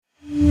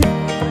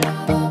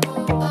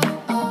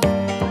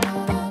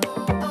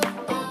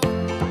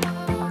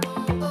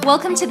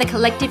Welcome to the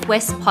Collective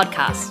West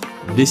podcast.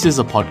 This is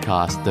a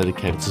podcast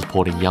dedicated to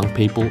supporting young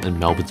people in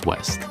Melbourne's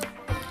West.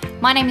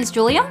 My name is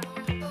Julia.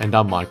 And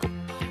I'm Michael.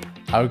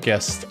 Our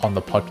guest on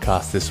the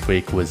podcast this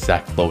week was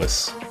Zach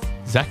Lewis.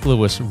 Zach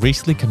Lewis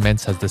recently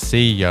commenced as the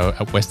CEO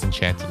at Western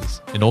Chances,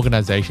 an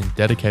organisation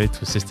dedicated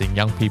to assisting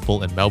young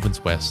people in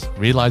Melbourne's West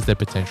realise their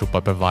potential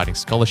by providing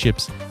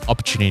scholarships,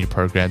 opportunity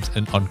programs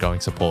and ongoing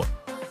support.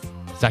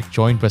 Zach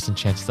joined Western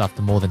Chances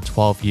after more than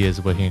 12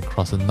 years working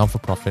across the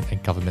non-for-profit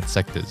and government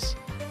sectors.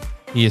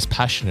 He is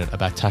passionate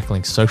about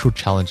tackling social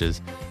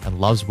challenges and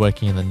loves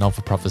working in the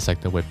non-for-profit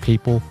sector where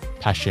people,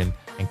 passion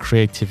and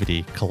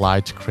creativity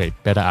collide to create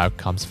better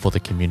outcomes for the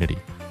community.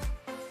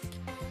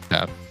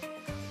 I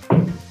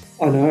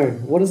know.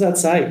 What does that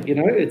say? You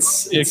know,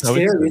 it's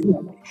scary, isn't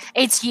it?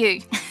 It's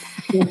you.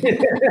 The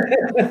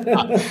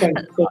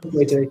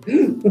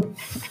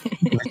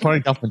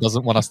Victorian government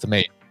doesn't want us to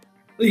meet.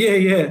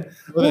 Yeah.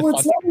 Well,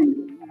 it's lovely.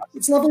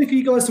 It's lovely for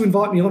you guys to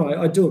invite me on.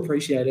 I do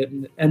appreciate it.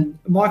 And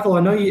Michael, I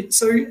know you.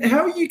 So,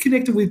 how are you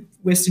connected with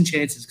Western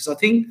Chances? Because I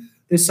think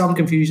there's some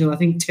confusion. I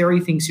think Terry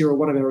thinks you're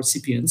one of our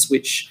recipients,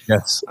 which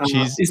yes,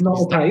 is not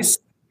the case.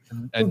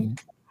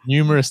 And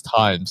numerous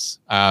times,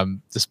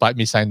 despite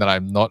me saying that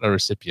I'm not a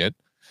recipient.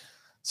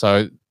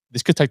 So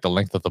this could take the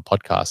length of the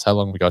podcast. How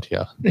long we got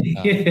here?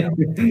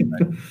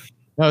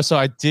 No, so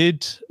I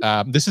did.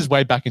 This is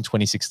way back in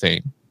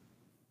 2016.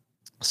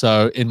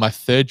 So in my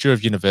third year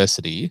of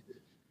university,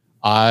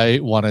 I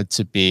wanted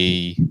to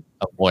be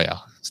a lawyer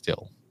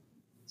still.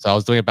 So I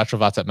was doing a Bachelor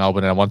of Arts at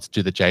Melbourne and I wanted to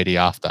do the JD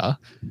after.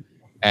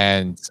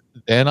 And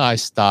then I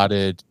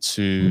started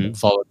to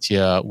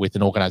volunteer with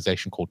an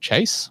organisation called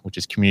CHASE, which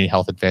is Community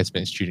Health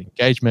Advancement and Student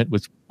Engagement,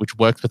 which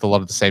works with a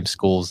lot of the same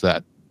schools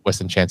that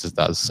Western Chances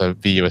does. So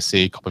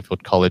VUSC,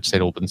 Copperfield College,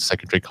 St Albans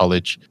Secondary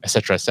College,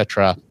 etc.,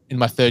 etc. In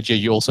my third year,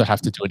 you also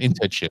have to do an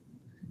internship.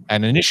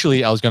 And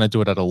initially, I was going to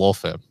do it at a law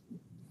firm.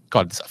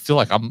 God, I feel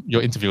like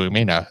you're interviewing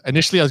me now.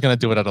 Initially, I was going to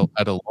do it at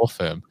a law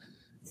firm.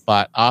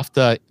 But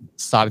after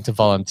starting to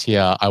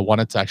volunteer, I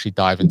wanted to actually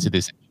dive into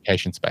this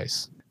education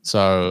space.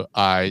 So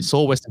I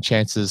saw Western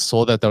Chances,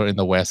 saw that they were in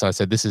the West. And I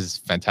said, this is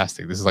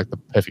fantastic. This is like the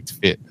perfect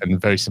fit and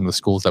very similar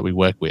schools that we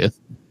work with.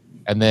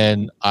 And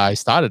then I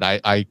started.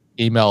 I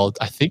emailed,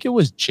 I think it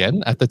was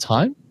Jen at the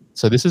time.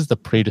 So this is the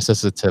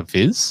predecessor to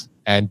Viz.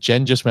 And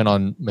Jen just went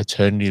on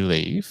maternity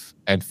leave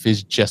and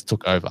Viz just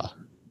took over.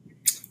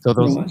 So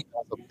there was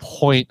a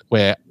point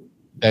where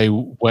they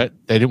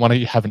didn't want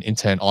to have an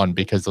intern on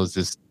because there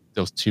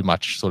was too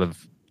much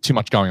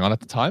going on at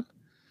the time.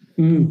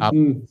 And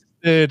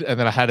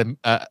then I had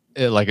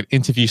like an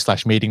interview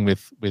 / meeting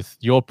with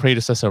your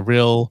predecessor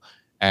Rill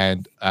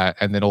and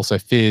then also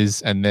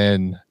Fizz, and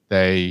then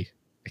they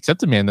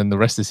accepted me, and then the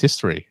rest is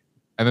history.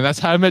 And then that's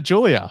how I met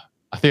Julia.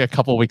 I think a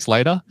couple of weeks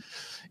later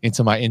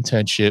into my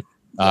internship,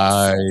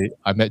 I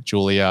met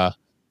Julia.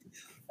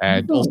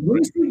 And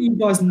you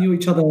guys knew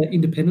each other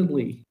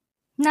independently?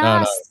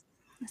 No.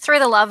 Through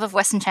the love of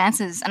Western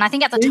Chances. And I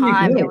think at the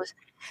time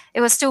it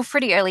was still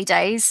pretty early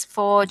days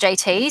for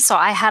JT. So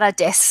I had a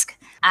desk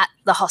at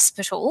the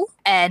hospital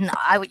and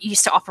I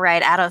used to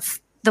operate out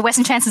of the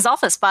Western Chances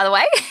office, by the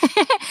way.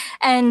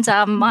 And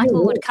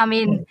Michael would come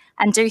in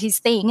and do his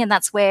thing. And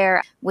that's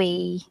where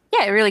we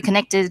really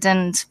connected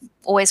and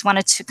always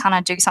wanted to kind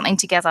of do something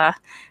together.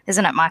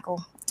 Isn't it,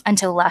 Michael?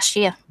 Until last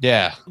year.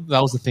 Yeah, that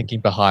was the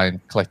thinking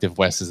behind Collective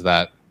West, is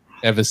that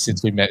ever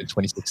since we met in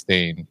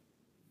 2016,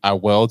 our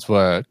worlds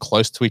were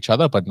close to each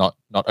other, but not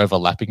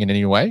overlapping in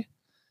any way.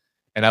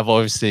 And I've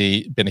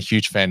obviously been a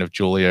huge fan of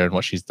Julia and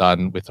what she's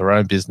done with her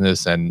own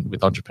business and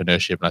with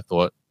entrepreneurship. And I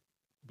thought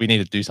we need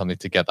to do something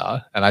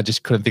together. And I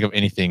just couldn't think of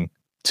anything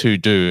to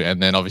do.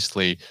 And then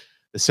obviously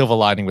the silver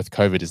lining with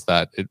COVID is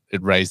that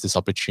it raised this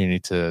opportunity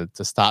to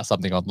start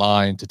something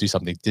online, to do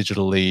something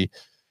digitally,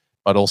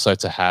 but also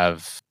to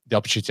have the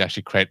opportunity to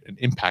actually create an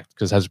impact,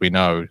 because as we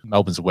know,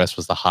 Melbourne's West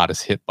was the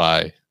hardest hit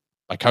by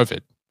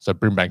COVID. So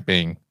Brimbank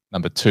being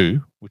number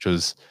 2, which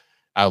was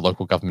our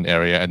local government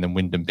area, and then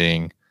Wyndham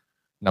being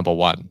number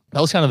 1.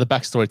 That was kind of the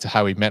backstory to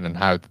how we met and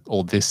how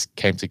all this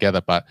came together.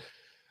 But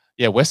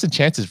yeah, Western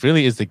Chances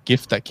really is the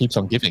gift that keeps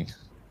on giving.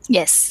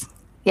 Yes.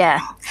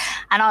 Yeah.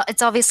 And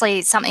it's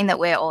obviously something that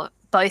we're all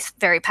both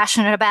very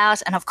passionate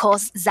about. And of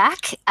course,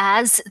 Zach,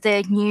 as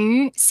the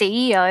new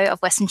CEO of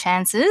Western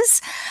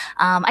Chances,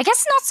 I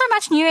guess not so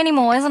much new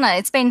anymore, isn't it?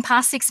 It's been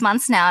past 6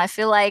 months now. I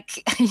feel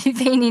like you've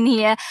been in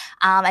here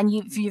and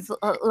you've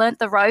learnt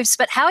the ropes.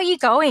 But how are you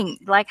going?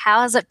 Like,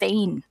 how has it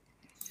been?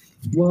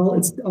 Well,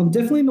 I'm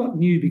definitely not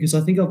new because I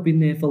think I've been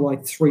there for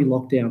like 3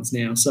 lockdowns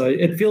now. So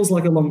it feels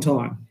like a long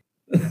time.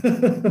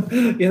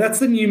 Yeah, that's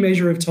the new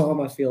measure of time,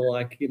 I feel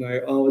like. You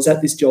know, I was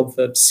at this job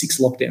for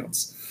 6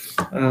 lockdowns.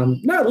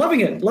 No,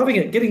 loving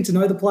it, getting to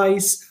know the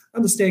place,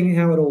 understanding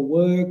how it all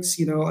works.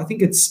 You know, I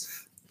think it's,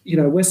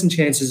 Western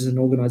Chances is an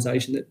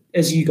organisation that,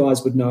 as you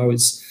guys would know,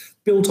 is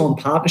built on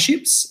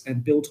partnerships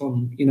and built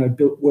on,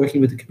 working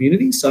with the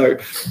community. So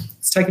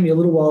it's taken me a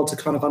little while to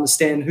kind of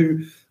understand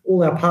who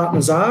all our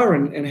partners are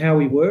and how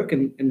we work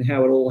and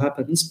how it all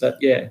happens. But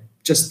yeah,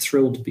 just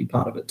thrilled to be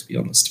part of it, to be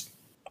honest.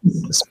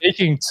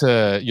 Speaking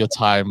to your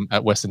time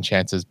at Western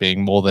Chances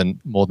being more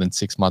than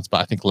 6 months,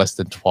 but I think less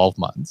than 12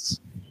 months,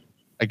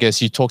 I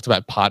guess you talked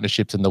about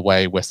partnerships and the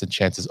way Western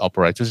Chances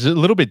operates, which is a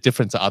little bit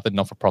different to other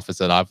not-for-profits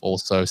that I've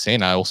also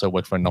seen. I also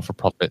work for a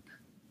not-for-profit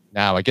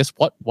now. I guess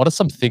what are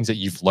some things that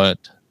you've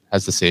learned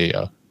as the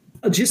CEO?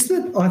 Just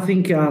that I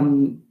think,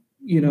 and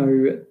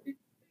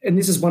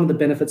this is one of the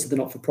benefits of the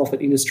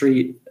not-for-profit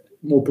industry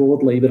more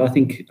broadly, but I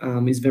think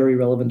is very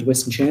relevant to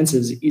Western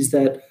Chances, is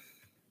that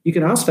you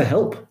can ask for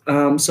help.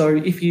 So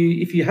if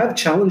you have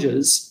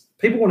challenges,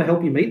 people want to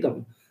help you meet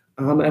them.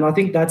 And I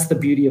think that's the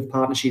beauty of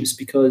partnerships,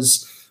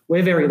 because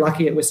we're very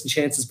lucky at Western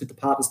Chances with the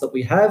partners that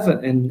we have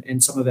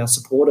and some of our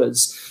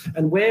supporters.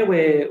 And where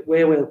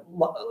we're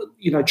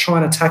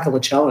trying to tackle a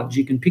challenge,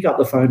 you can pick up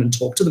the phone and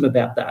talk to them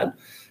about that.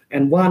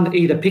 And one,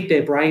 either pick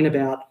their brain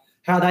about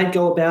how they'd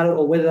go about it,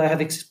 or whether they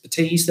have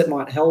expertise that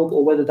might help,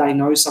 or whether they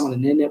know someone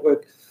in their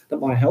network that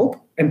might help,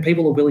 and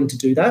people are willing to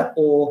do that,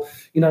 or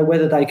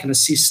whether they can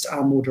assist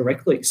more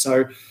directly.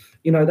 So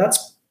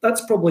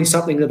that's probably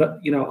something that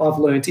I've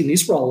learned in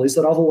this role, is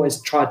that I've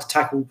always tried to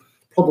tackle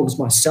problems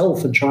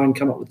myself and try and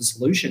come up with a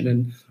solution.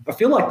 And I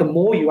feel like the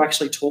more you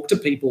actually talk to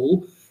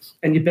people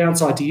and you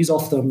bounce ideas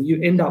off them,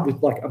 you end up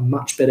with like a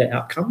much better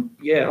outcome.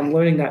 Yeah, I'm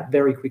learning that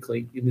very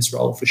quickly in this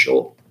role for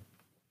sure.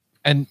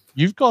 And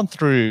you've gone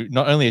through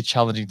not only a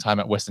challenging time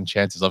at Western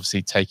Chances,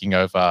 obviously taking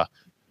over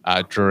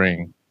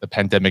during the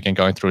pandemic and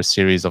going through a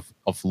series of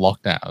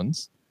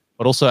lockdowns,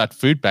 but also at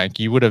Food Bank,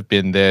 you would have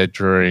been there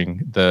during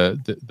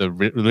the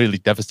really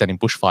devastating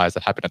bushfires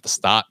that happened at the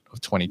start of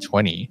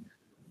 2020.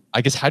 I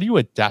guess, how do you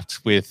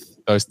adapt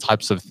with those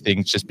types of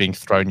things just being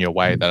thrown your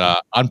way that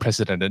are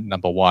unprecedented,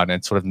 number one,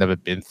 and sort of never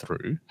been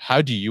through?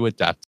 How do you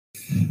adapt?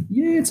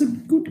 Yeah, it's a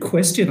good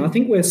question. I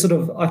think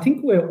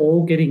we're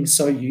all getting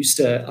so used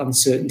to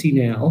uncertainty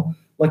now.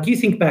 Like, you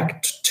think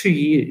back 2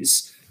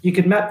 years, you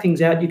could map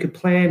things out, you could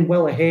plan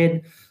well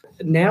ahead.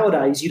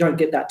 Nowadays, you don't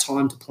get that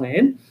time to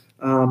plan.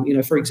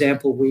 For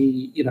example,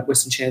 we, at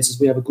Western Chances,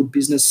 we have a good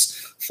business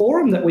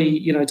forum that we,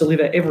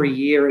 deliver every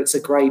year. It's a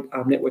great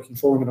networking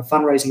forum and a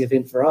fundraising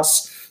event for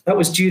us. That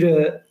was due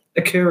to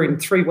occur in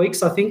 3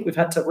 weeks, I think. We've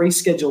had to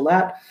reschedule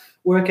that,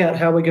 work out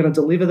how we're going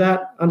to deliver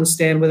that,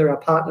 understand whether our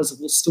partners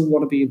will still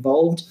want to be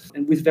involved,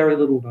 and with very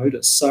little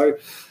notice. So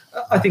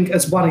I think,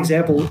 as one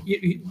example,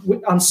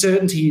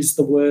 uncertainty is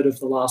the word of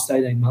the last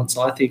 18 months,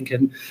 I think.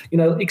 And,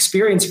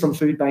 experience from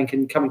Food Bank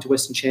and coming to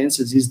Western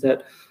Chances is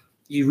that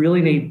you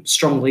really need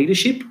strong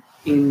leadership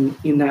in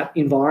that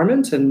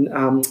environment. And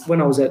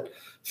when I was at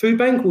Food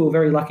Bank, we were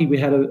very lucky. We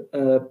had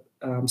a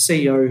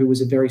CEO who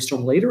was a very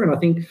strong leader. And I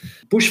think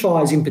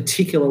bushfires in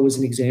particular was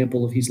an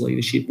example of his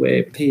leadership,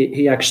 where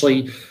he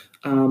actually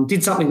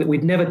did something that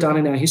we'd never done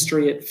in our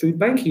history at Food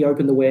Bank. He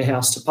opened the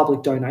warehouse to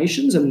public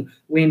donations, and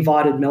we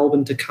invited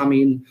Melbourne to come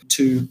in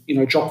to,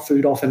 drop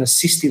food off and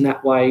assist in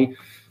that way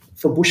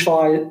for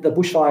the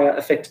bushfire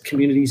affected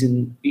communities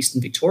in Eastern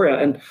Victoria.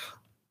 And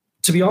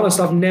to be honest,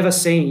 I've never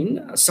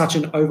seen such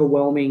an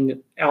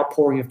overwhelming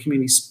outpouring of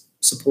community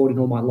support in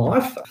all my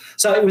life.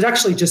 So it was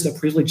actually just a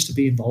privilege to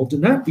be involved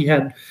in that. We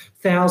had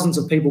thousands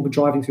of people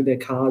driving through their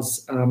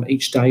cars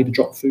each day to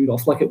drop food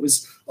off. Like, it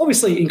was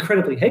obviously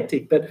incredibly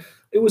hectic, but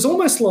it was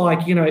almost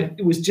like,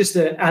 it was just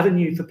an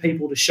avenue for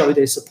people to show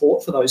their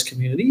support for those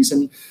communities,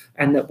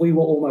 and that we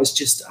were almost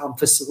just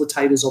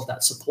facilitators of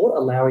that support,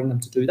 allowing them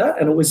to do that.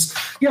 And it was,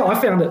 I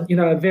found it,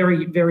 a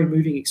very, very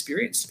moving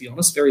experience, to be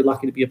honest, very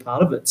lucky to be a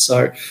part of it.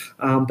 So,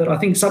 but I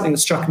think something that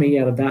struck me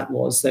out of that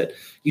was that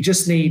you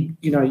just need,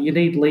 you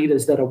need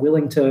leaders that are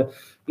willing to,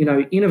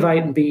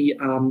 innovate and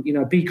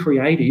be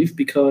creative,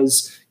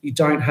 because you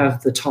don't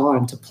have the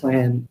time to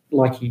plan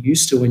like you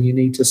used to, and you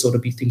need to sort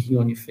of be thinking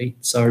on your feet.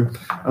 So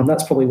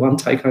that's probably one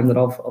take home that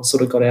I've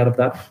sort of got out of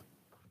that.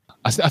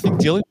 I think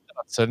dealing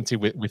with uncertainty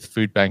with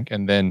Food Bank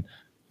and then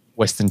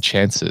Western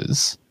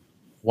Chances,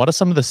 what are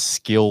some of the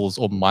skills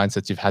or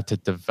mindsets you've had to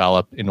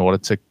develop in order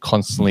to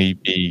constantly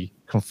be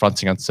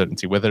confronting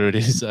uncertainty, whether it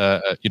is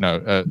a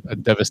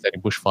devastating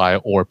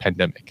bushfire or a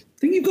pandemic? I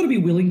think you've got to be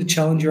willing to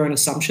challenge your own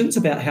assumptions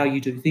about how you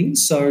do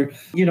things. So,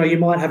 you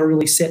might have a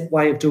really set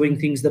way of doing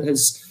things that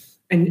has,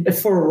 and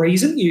for a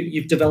reason,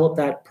 you've developed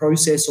that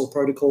process or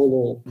protocol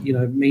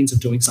or, means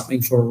of doing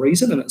something for a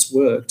reason, and it's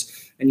worked.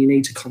 And you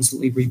need to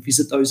constantly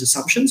revisit those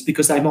assumptions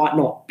because they might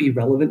not be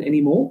relevant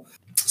anymore.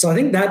 So I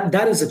think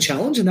that is a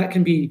challenge, and that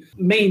can be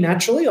me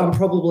naturally. I'm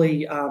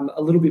probably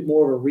a little bit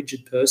more of a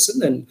rigid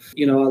person, and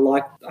I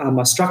like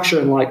my structure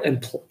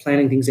and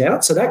planning things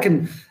out. So that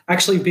can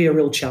actually be a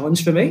real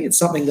challenge for me. It's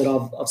something that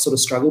I've sort of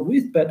struggled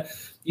with, but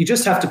you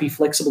just have to be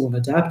flexible and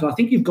adapt. And I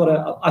think you've got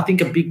to. I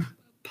think a big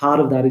part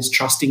of that is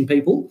trusting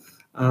people.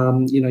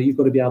 You've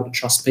got to be able to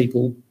trust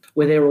people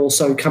where they're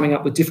also coming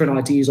up with different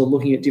ideas or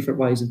looking at different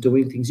ways of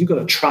doing things. You've got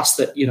to trust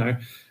that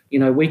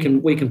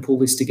we can pull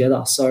this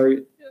together. So.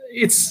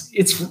 It's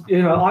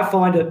I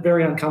find it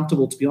very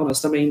uncomfortable, to be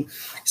honest. I mean,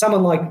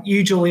 someone like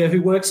you, Julia,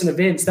 who works in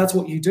events, that's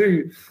what you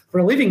do for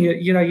a living.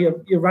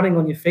 You're running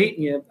on your feet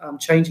and you're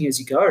changing as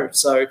you go.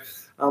 So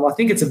I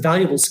think it's a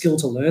valuable skill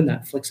to learn,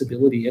 that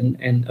flexibility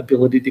and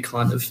ability to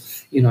kind of,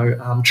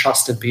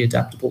 trust and be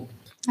adaptable.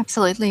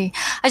 Absolutely.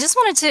 I just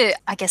wanted to,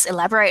 I guess,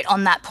 elaborate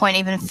on that point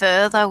even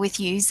further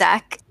with you,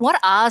 Zach. What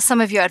are some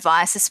of your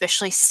advice,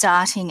 especially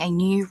starting a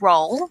new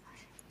role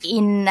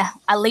in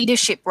a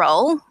leadership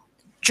role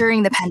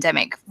during the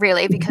pandemic,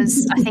 really?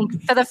 Because I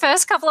think for the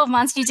first couple of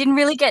months, you didn't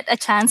really get a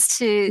chance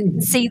to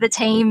see the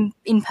team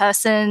in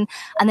person.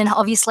 And then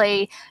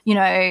obviously,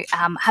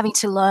 having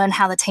to learn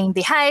how the team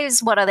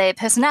behaves, what are their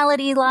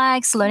personality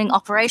likes, learning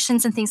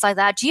operations and things like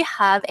that. Do you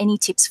have any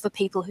tips for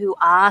people who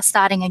are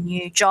starting a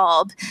new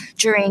job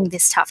during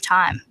this tough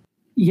time?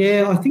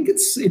 Yeah, I think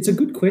it's a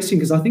good question,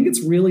 because I think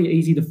it's really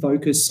easy to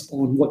focus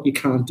on what you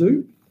can't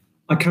do.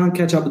 I can't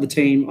catch up with the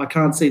team. I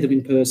can't see them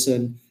in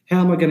person. How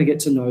am I going to get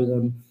to know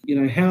them?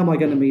 How am I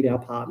going to meet our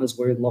partners?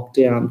 We're in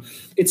lockdown.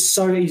 It's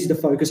so easy to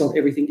focus on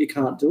everything you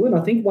can't do. And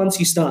I think once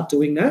you start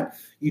doing that,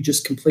 you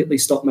just completely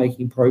stop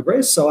making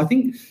progress. So I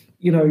think,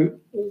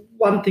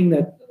 one thing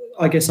that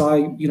I guess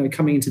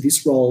coming into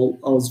this role,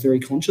 I was very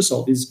conscious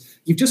of is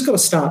you've just got to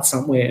start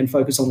somewhere and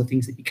focus on the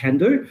things that you can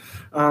do.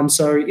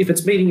 So if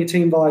it's meeting your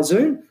team via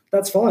Zoom,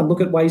 that's fine.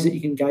 Look at ways that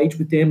you can engage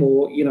with them,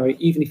 or,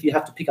 even if you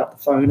have to pick up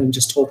the phone and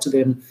just talk to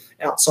them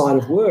outside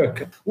of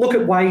work. Look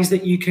at ways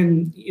that you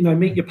can,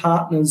 meet your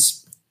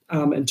partners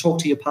and talk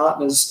to your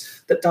partners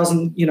that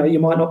doesn't, you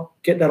might not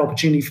get that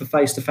opportunity for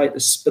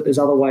face-to-face, but there's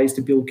other ways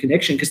to build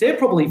connection, because they're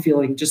probably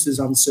feeling just as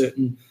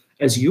uncertain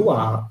as you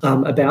are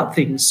about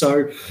things.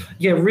 So,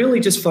 yeah,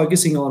 really just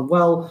focusing on,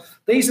 well,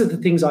 these are the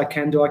things I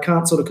can do. I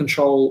can't sort of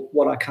control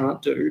what I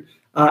can't do.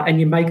 And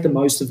you make the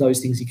most of those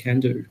things you can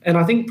do. And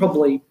I think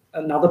probably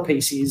another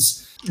piece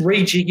is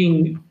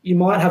rejigging. You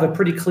might have a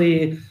pretty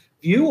clear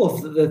view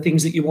of the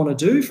things that you want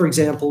to do. For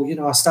example,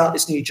 I start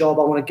this new job.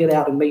 I want to get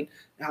out and meet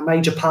our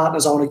major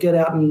partners. I want to get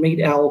out and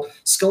meet our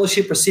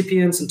scholarship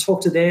recipients and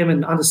talk to them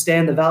and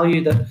understand the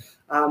value that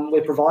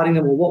we're providing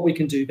them, or what we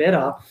can do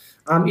better.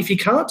 If you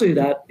can't do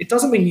that, it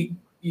doesn't mean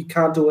you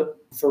can't do it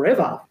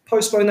forever.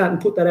 Postpone that and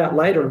put that out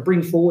later, and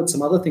bring forward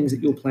some other things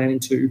that you're planning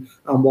to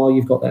while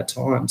you've got that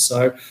time.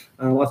 So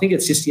I think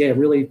it's just,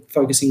 really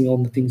focusing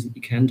on the things that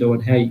you can do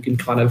and how you can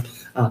kind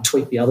of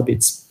tweak the other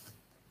bits.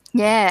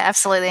 Yeah,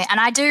 absolutely.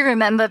 And I do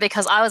remember,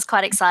 because I was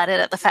quite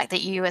excited at the fact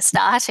that you were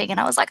starting, and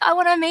I was like, I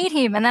want to meet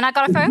him. And then I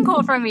got a phone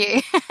call from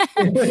you,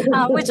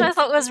 which I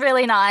thought was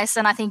really nice.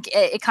 And I think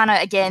it kind of,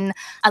 again,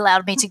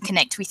 allowed me to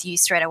connect with you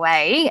straight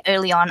away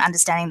early on,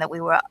 understanding that we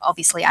were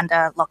obviously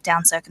under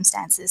lockdown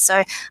circumstances.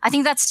 So I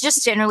think that's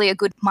just generally a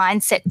good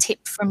mindset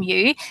tip from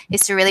you,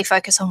 is to really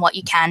focus on what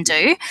you can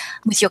do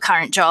with your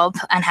current job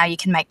and how you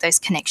can make those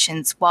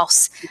connections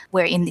whilst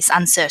we're in this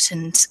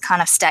uncertain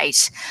kind of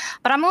state.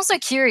 But I'm also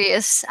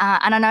curious,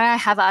 and I know I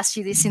have asked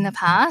you this in the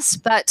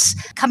past, but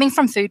coming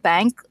from Food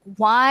Bank,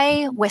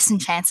 why Western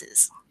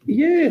Chances?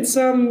 Yeah, it's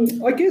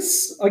I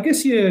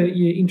guess your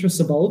interests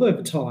evolve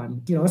over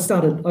time. I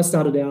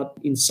started out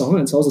in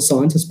science. I was a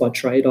scientist by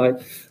trade. I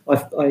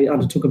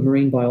undertook a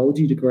marine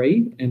biology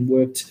degree and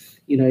worked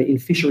in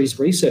fisheries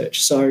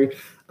research. So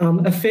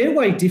a fair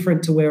way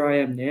different to where I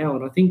am now.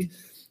 And I think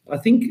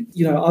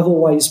I've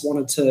always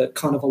wanted to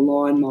kind of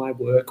align my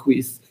work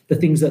with the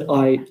things that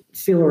I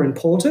feel are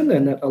important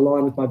and that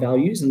align with my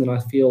values, and that I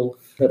feel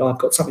that I've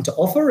got something to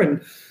offer.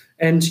 And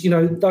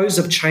those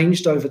have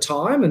changed over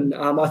time. And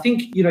I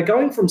think,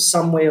 going from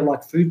somewhere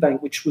like Food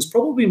Bank, which was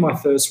probably my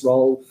first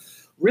role,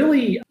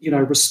 really,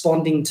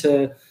 responding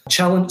to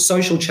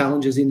social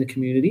challenges in the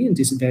community and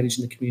disadvantage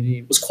in the community,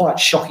 it was quite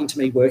shocking to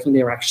me working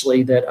there,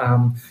 actually, that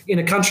in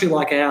a country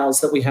like ours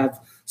that we have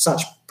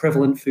such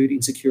prevalent food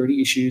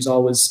insecurity issues, I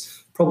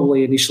was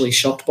probably initially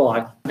shocked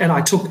by. And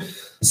I took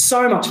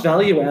so much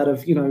value out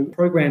of,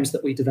 programs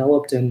that we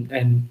developed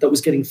and that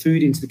was getting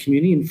food into the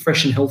community, and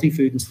fresh and healthy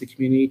food into the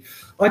community.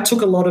 I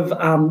took a lot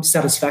of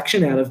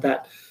satisfaction out of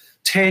that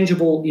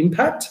tangible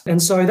impact.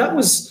 And so that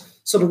was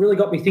sort of really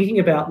got me thinking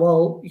about,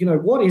 well,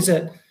 what is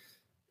it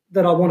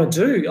that I want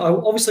to do? I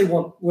obviously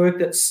want work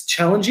that's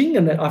challenging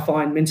and that I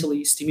find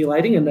mentally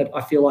stimulating and that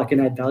I feel I can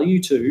add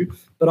value to,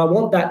 but I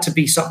want that to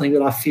be something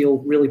that I feel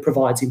really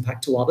provides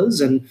impact to others.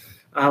 And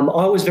I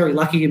was very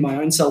lucky in my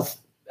own self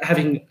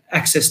having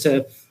access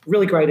to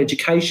really great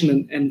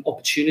education and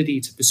opportunity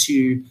to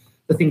pursue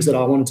the things that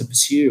I wanted to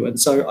pursue. And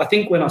so I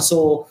think when I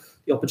saw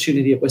the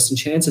opportunity at Western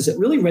Chances, it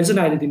really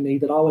resonated in me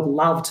that I would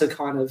love to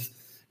kind of,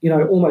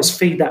 almost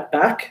feed that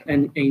back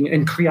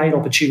and create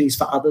opportunities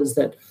for others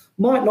that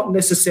might not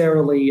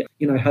necessarily,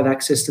 have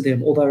access to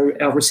them, although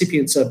our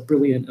recipients are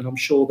brilliant and I'm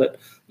sure that,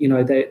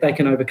 they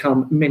can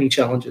overcome many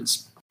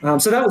challenges.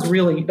 So that was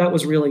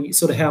really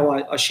sort of how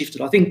I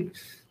shifted. I think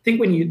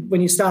when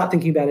you start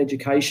thinking about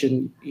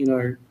education,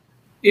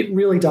 it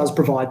really does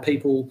provide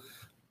people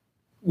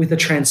with a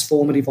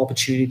transformative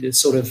opportunity to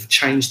sort of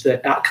change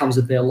the outcomes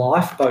of their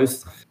life,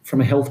 both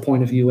from a health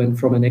point of view and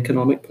from an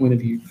economic point of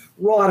view,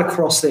 right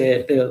across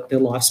their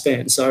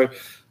lifespan. So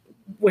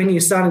when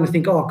you're starting to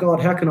think, oh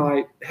God, how can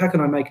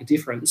I make a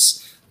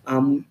difference?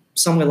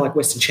 somewhere like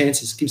Western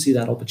Chances gives you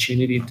that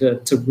opportunity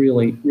to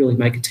really, really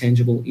make a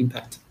tangible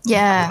impact.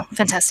 Yeah,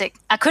 fantastic.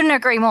 I couldn't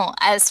agree more,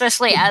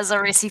 especially as a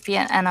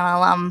recipient and an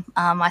alum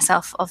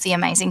myself of the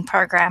amazing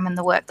program and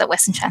the work that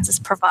Western Chances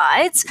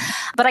provides.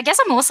 But I guess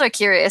I'm also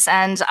curious,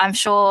 and I'm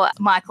sure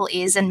Michael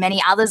is, and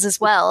many others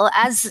as well,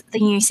 as the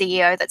new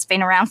CEO that's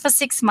been around for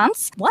 6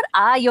 months, what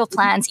are your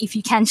plans, if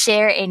you can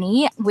share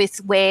any,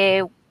 with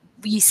where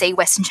you see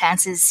Western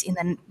Chances in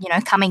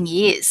the coming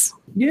years?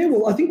 Yeah,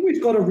 well, I think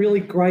we've got a really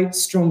great,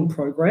 strong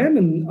program,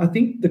 and I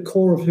think the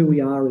core of who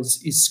we are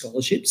is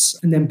scholarships,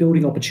 and then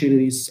building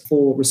opportunities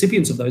for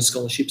recipients of those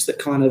scholarships that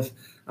kind of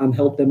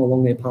help them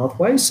along their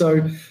pathway.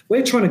 So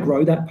we're trying to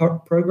grow that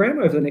program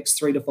over the next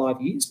 3 to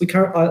 5 years.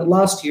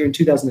 Last year in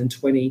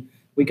 2020,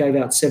 we gave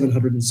out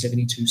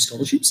 772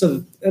 scholarships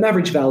of an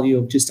average value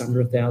of just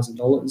under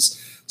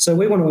 $1,000. So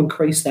we want to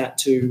increase that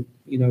to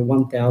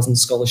 1,000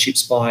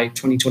 scholarships by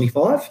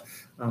 2025.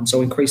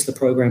 So increase the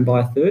program by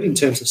a third in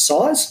terms of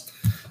size.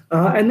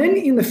 And then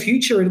in the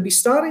future, it'd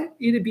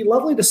be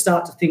lovely to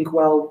start to think,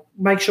 well,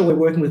 make sure we're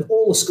working with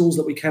all the schools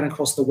that we can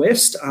across the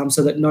West,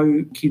 so that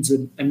no kids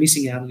are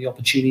missing out on the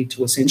opportunity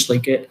to essentially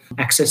get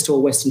access to a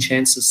Western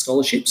Chances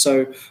scholarship.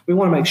 So we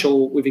want to make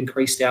sure we've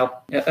increased our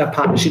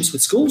partnerships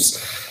with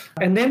schools.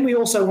 And then we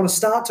also want to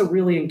start to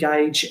really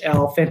engage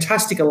our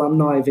fantastic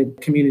alumni event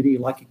community,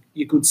 like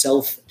your good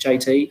self,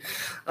 JT,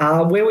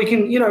 where we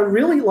can,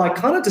 really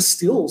kind of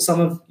distill some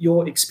of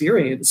your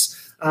experience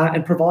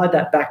and provide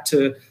that back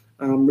to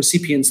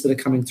recipients that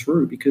are coming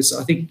through, because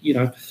I think,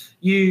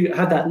 you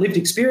have that lived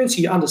experience,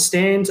 you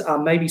understand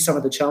maybe some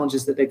of the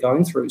challenges that they're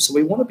going through. So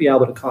we want to be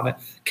able to kind of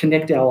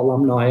connect our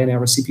alumni and our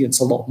recipients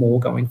a lot more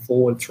going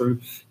forward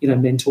through,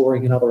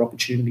 mentoring and other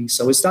opportunities.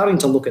 So we're starting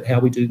to look at how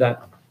we do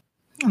that.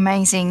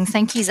 Amazing.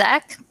 Thank you,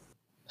 Zach.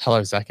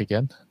 Hello, Zach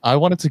again. I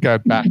wanted to go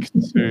back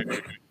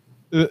to,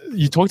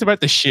 you talked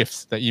about the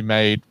shift that you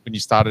made when you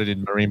started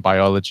in marine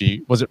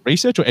biology. Was it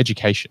research or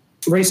education?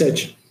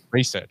 Research.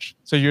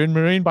 So you're in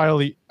marine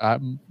biology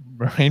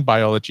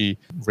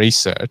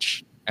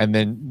research, and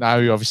then now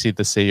you're obviously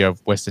the CEO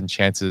of Western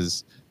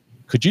Chances.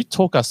 Could you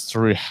talk us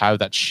through how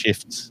that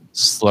shift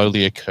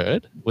slowly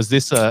occurred? Was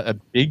this a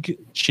big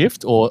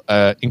shift or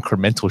an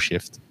incremental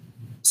shift?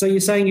 So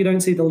you're saying you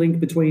don't see the link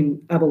between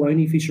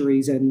abalone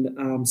fisheries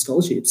and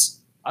scholarships?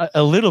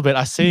 A little bit.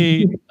 I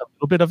see a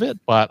little bit of it,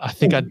 but I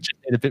think I just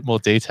need a bit more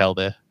detail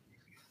there.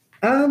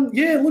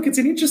 Yeah, look, it's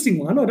an interesting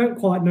one. I don't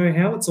quite know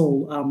how it's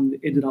all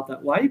ended up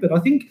that way, but I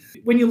think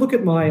when you look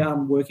at my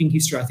working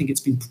history, I think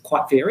it's been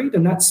quite varied,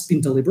 and that's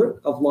been deliberate.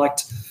 I've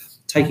liked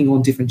taking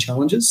on different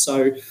challenges.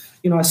 So,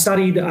 I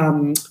studied,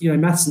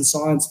 maths and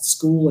science at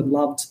school and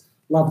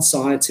loved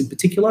science in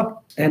particular,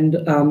 and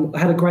I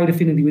had a great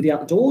affinity with the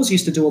outdoors,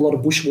 used to do a lot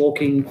of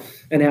bushwalking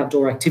and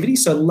outdoor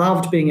activities, so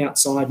loved being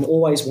outside and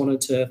always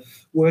wanted to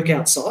work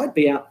outside,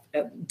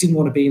 didn't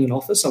want to be in an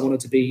office. I wanted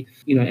to be,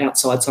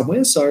 outside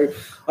somewhere. So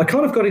I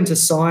kind of got into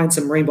science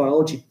and marine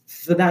biology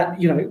for that,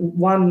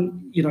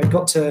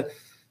 got to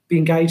be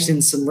engaged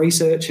in some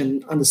research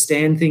and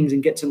understand things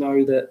and get to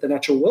know the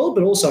natural world,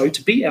 but also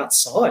to be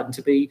outside and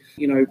to be,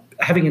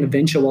 having an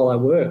adventure while I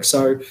work.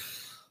 So,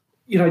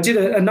 did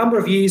a number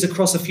of years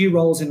across a few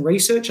roles in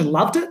research and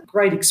loved it.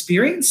 Great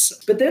experience.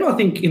 But then I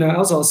think,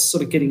 as I was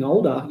sort of getting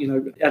older,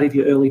 out of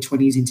your early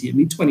 20s into your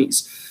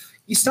mid-20s,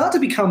 you start to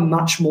become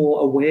much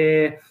more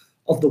aware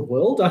of the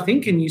world, I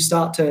think, and you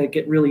start to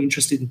get really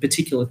interested in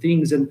particular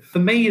things. And for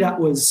me, that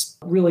was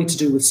really to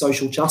do with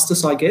social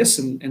justice, I guess,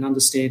 and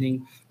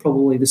understanding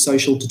probably the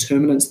social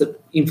determinants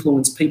that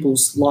influence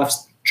people's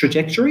life's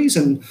trajectories.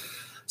 And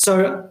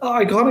so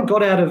I kind of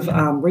got out of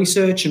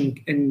research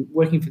and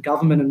working for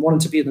government and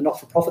wanted to be in the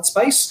not-for-profit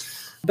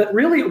space. But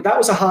really, that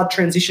was a hard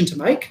transition to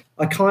make.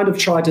 I kind of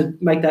tried to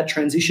make that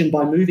transition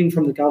by moving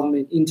from the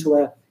government into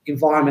a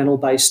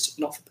environmental-based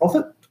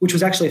not-for-profit, which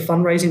was actually a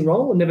fundraising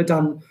role. I'd never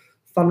done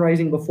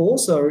fundraising before,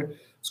 so it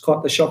was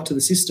quite the shock to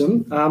the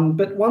system.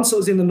 But once I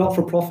was in the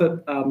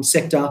not-for-profit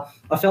sector,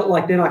 I felt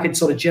like then I could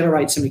sort of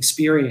generate some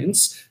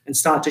experience and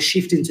start to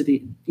shift into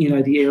the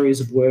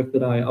areas of work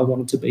that I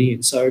wanted to be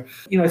in. So,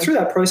 through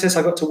that process,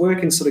 I got to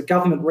work in sort of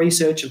government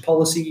research and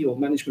policy, or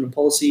management and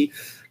policy,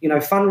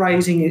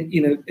 fundraising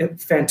in a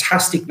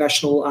fantastic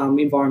national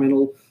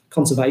environmental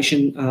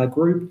conservation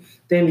group.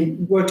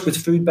 Then worked with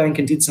Food Bank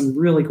and did some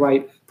really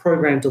great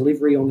program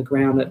delivery on the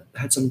ground that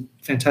had some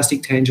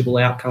fantastic tangible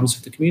outcomes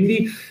for the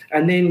community.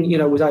 And then,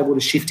 was able to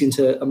shift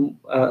into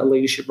a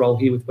leadership role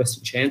here with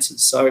Western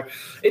Chances. So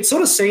it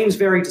sort of seems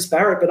very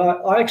disparate, but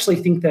I actually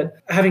think that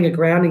having a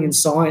grounding in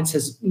science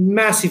has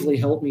massively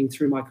helped me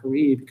through my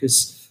career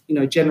because,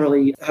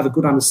 generally have a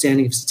good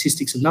understanding of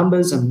statistics and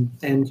numbers and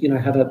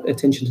have an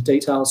attention to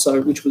detail.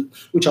 So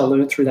which I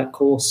learned through that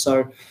course.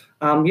 So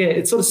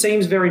it sort of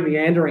seems very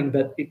meandering,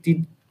 but it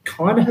did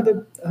kind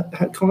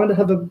of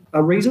have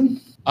a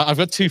reason. I've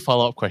got two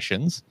follow-up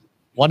questions.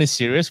 One is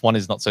serious, one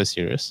is not so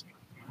serious.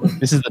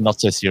 This is the not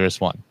so serious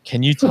one.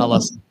 Can you tell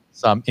us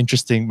some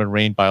interesting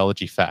marine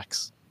biology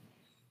facts?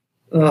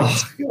 Oh,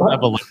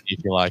 have a look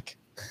if you like.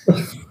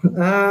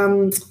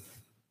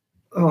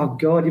 Oh,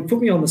 God, you put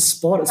me on the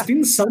spot. It's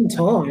been some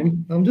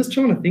time. I'm just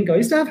trying to think. I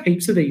used to have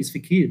heaps of these for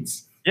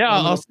kids. Yeah,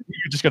 I was thinking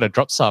you were just going to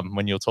drop some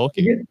when you're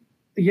talking.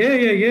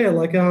 Yeah.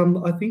 Like,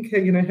 I think,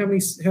 how many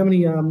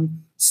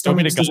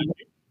stomachs...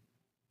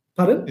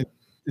 Pardon?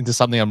 Into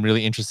something I'm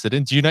really interested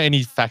in. Do you know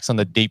any facts on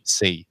the deep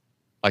sea?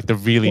 Like the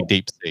really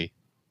deep sea?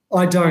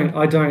 I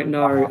don't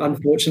know,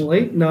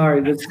 unfortunately.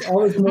 No.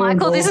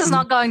 Michael, this is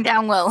not going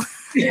down well.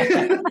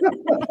 I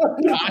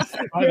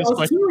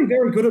was really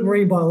very good at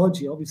marine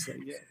biology, obviously,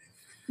 yeah.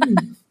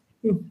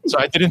 So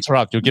I did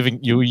interrupt.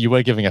 You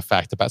were giving a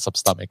fact about some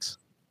stomachs.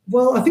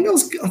 Well, I think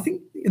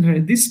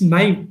this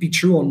may be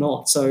true or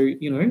not. So,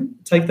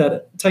 take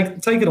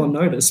it on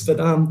notice. But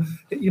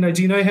do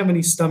you know how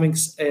many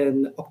stomachs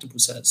an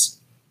octopus has?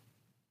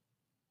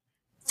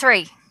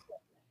 3.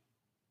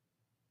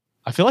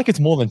 I feel like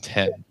it's more than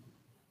 10.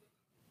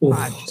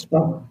 I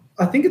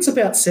think it's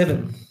about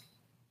 7.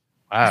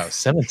 Wow,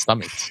 7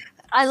 stomachs.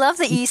 I love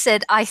that you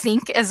said "I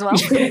think" as well.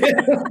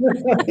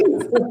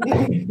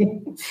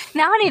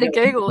 Now I need to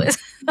Google it.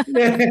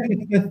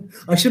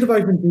 I should have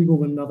opened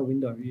Google in another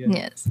window. Yeah.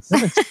 Yes.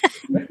 Where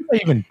would they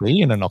even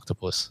be in an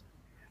octopus?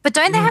 But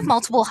don't they have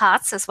multiple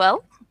hearts as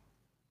well?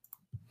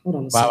 Hold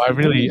on a Wow, second. I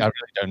really don't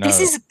know. This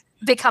is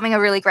becoming a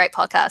really great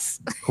podcast.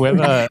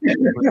 Whoever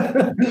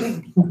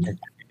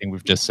everything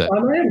we've just said. I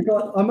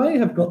may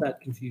have got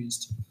that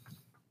confused.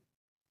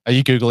 Are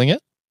you Googling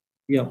it?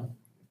 Yeah.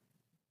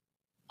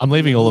 I'm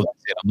leaving all of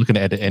this in. I'm not going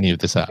to edit any of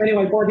this out.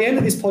 Anyway, by the end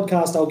of this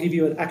podcast, I'll give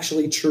you an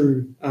actually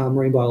true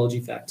marine biology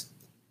fact.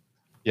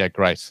 Yeah,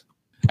 great.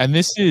 And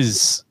this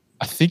is,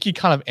 I think you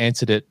kind of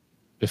answered it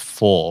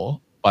before,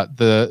 but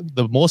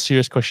the more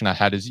serious question I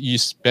had is you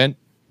spent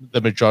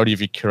the majority of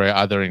your career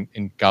either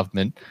in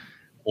government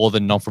or the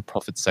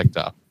non-for-profit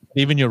sector.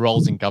 Even your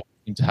roles in government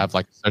seem to have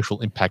like a social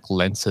impact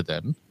lens to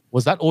them.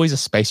 Was that always a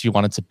space you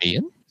wanted to be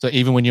in? So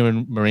even when you were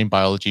in marine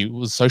biology,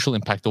 was social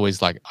impact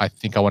always like, I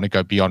think I want to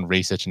go beyond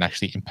research and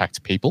actually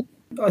impact people?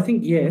 I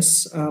think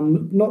yes,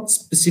 not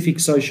specific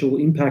social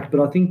impact,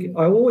 but I think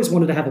I always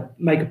wanted to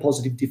make a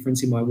positive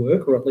difference in my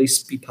work, or at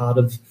least be part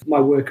of my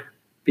work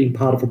being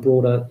part of a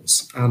broader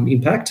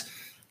impact.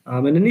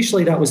 And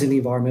initially that was in the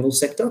environmental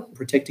sector,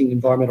 protecting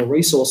environmental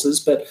resources.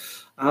 But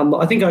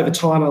I think over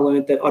time I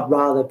learned that I'd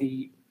rather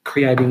be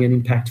creating an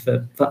impact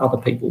for other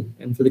people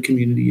and for the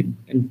community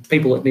and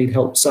people that need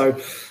help. So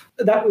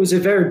that was a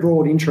very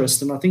broad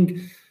interest. And I think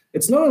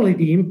it's not only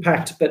the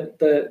impact, but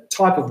the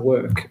type of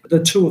work.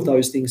 The two of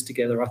those things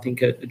together, I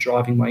think, are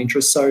driving my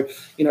interest. So,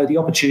 the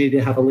opportunity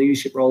to have a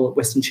leadership role at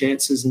Western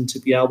Chances and to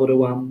be able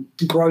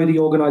to grow the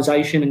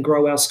organisation and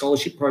grow our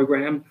scholarship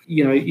program,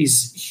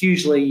 is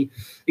hugely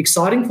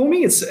exciting for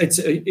me. It's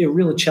a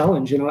real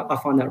challenge, and I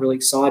find that really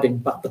exciting.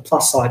 But the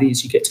plus side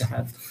is you get to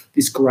have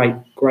this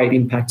great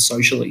impact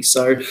socially.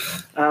 So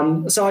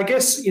I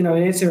guess,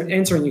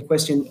 answering your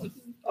question,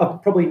 I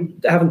probably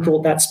haven't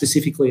thought that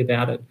specifically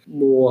about it,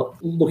 more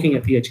looking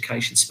at the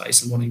education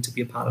space and wanting to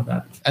be a part of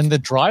that. And the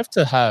drive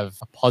to have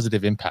a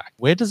positive impact,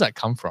 where does that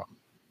come from?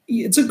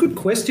 It's a good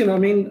question. I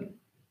mean,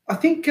 I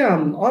think, I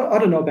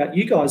don't know about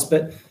you guys,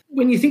 but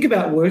when you think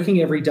about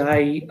working every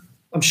day,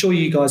 I'm sure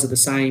you guys are the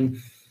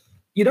same.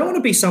 You don't want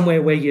to be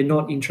somewhere where you're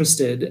not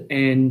interested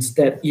and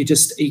that you're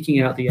just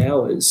eking out the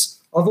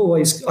hours. I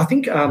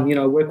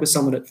worked with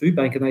someone at Food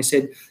Bank and they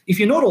said, if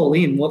you're not all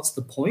in, what's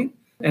the point?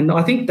 And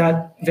I think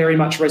that very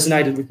much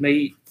resonated with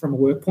me from a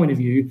work point of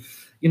view.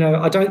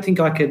 I don't think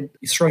I could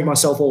throw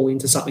myself all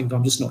into something that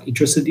I'm just not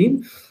interested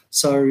in.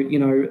 So,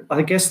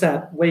 I guess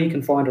that where you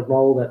can find a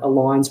role that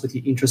aligns with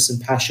your interests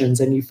and passions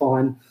and you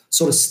find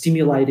sort of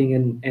stimulating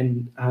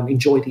and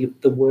enjoy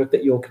the work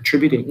that you're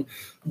contributing,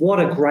 what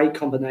a great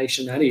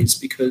combination that is,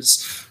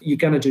 because you're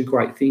going to do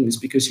great things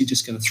because you're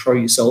just going to throw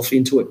yourself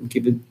into it and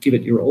give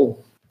it your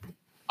all.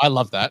 I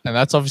love that. And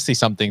that's obviously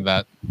something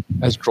that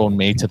has drawn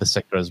me to the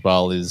sector as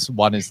well.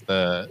 One is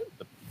the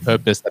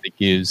purpose that it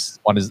gives.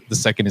 The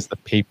second is the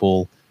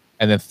people.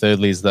 And then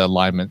thirdly is the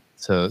alignment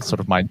to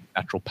sort of my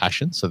natural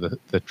passion. So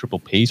the triple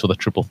Ps, or the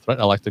triple threat,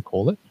 I like to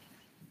call it.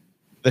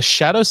 The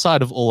shadow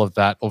side of all of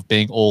that, of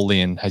being all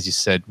in, as you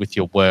said, with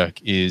your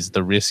work, is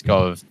the risk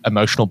of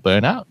emotional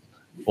burnout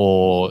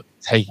or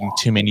taking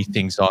too many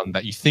things on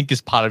that you think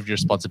is part of your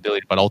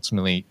responsibility, but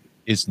ultimately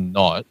is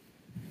not.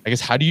 I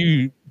guess, how do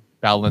you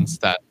balance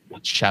that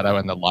shadow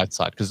and the light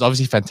side? Because it's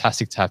obviously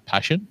fantastic to have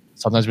passion.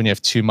 Sometimes when you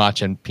have too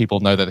much and people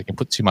know that they can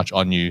put too much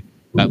on you,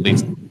 that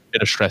leads to a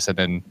bit of stress and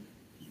then,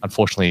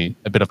 unfortunately,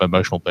 a bit of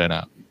emotional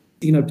burnout.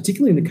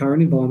 Particularly in the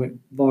current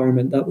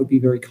environment, that would be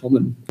very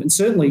common. And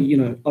certainly,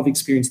 I've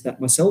experienced that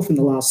myself in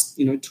the last,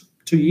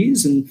 2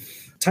 years. And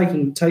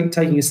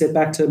taking a step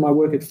back to my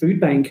work at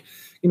Food Bank,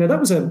 that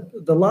was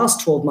the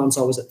last 12 months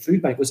I was at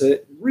Food Bank was a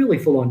really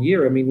full-on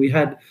year. I mean, we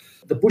had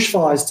the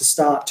bushfires to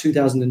start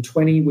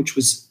 2020, which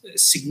was a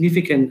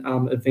significant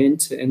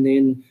event. And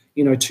then,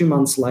 2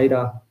 months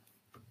later,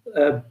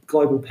 a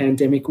global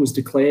pandemic was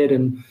declared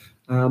and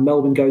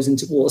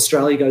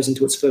Australia goes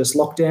into its first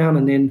lockdown,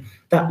 and then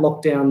that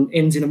lockdown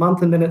ends in a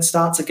month, and then it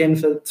starts again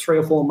for 3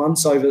 or 4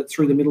 months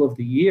through the middle of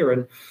the year.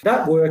 And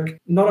that work,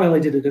 not only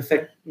did it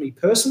affect me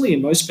personally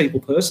and most people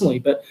personally,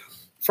 but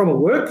from a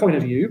work point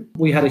of view,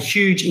 we had a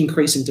huge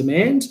increase in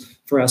demand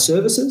for our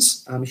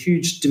services, a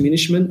huge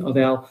diminishment of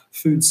our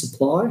food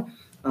supply.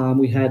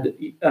 We had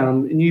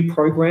new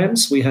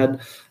programs. We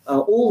had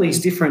all these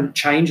different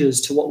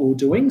changes to what we were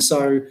doing,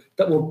 so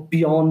that were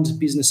beyond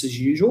business as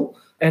usual.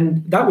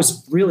 And that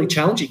was really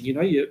challenging.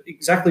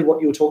 Exactly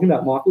what you were talking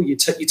about, Michael. You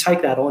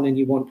take that on and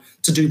you want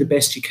to do the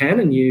best you can,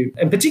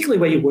 and particularly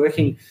where you're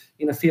working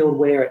in a field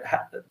where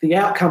the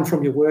outcome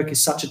from your work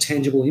is such a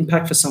tangible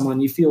impact for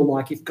someone, you feel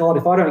like, if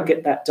I don't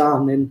get that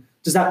done, then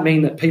does that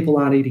mean that people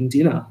aren't eating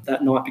dinner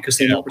that night because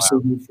they're not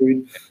receiving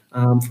food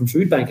from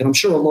Food Bank? And I'm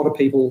sure a lot of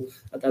people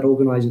at that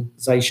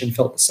organisation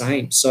felt the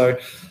same. So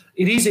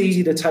it is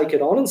easy to take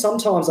it on, and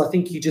sometimes I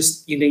think you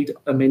need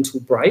a mental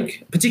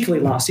break.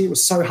 Particularly last year, it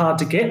was so hard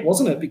to get,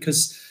 wasn't it?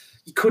 Because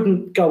you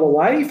couldn't go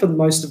away for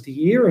most of the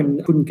year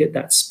and couldn't get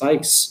that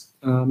space.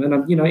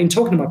 And in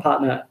talking to my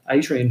partner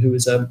Adrian, who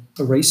is a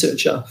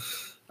researcher,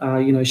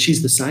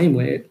 she's the same,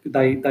 where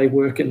they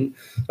work and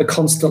are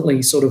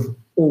constantly sort of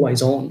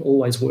always on,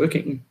 always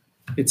working.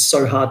 It's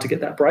so hard to get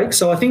that break.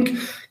 So I think,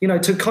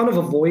 to kind of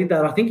avoid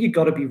that, I think you've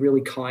got to be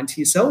really kind to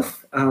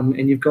yourself,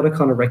 and you've got to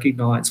kind of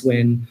recognise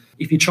when,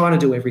 if you're trying to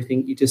do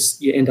everything,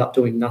 you end up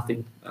doing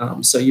nothing.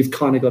 So you've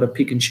kind of got to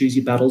pick and choose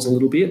your battles a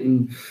little bit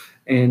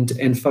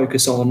and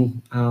focus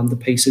on the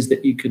pieces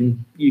that you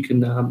can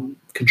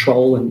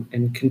control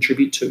and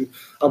contribute to.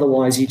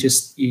 Otherwise,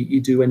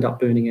 you do end up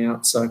burning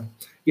out. So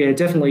yeah,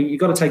 definitely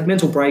you've got to take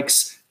mental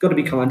breaks. Got to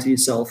be kind to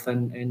yourself,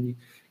 and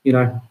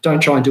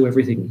don't try and do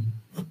everything.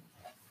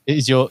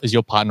 Is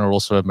your partner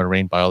also a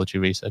marine biology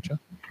researcher?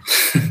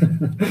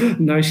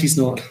 No, she's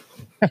not.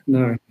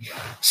 No,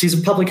 she's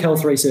a public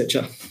health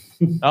researcher.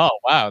 Oh,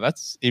 wow.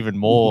 That's even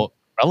more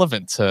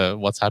relevant to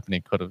what's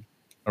happening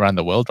around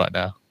the world right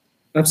now.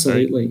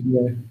 Absolutely.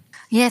 Yeah.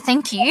 Yeah,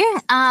 thank you.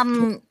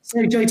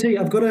 Sorry, JT,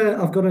 I've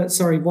got a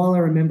sorry, while I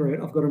remember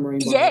it, I've got a marine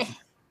biology.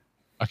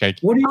 Yeah. Okay.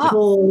 What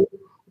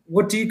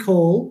do you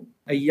call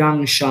a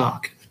young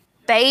shark?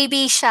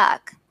 Baby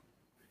shark.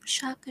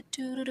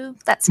 Shark-a-doo-doo-doo.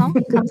 That song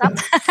comes up.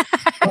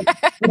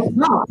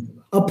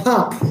 A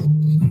pup.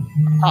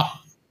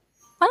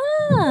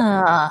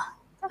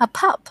 A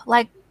pup,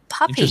 like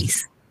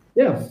puppies.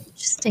 Yeah.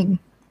 Interesting.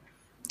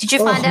 Did you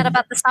find out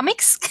about the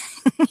stomachs?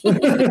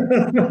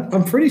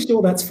 I'm pretty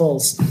sure that's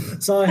false.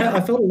 So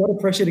I felt a lot of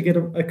pressure to get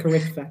a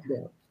correct fact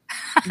out.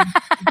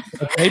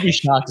 A baby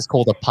shark is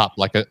called a pup,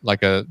 like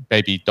a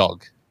baby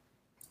dog.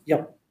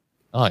 Yep.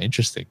 Oh,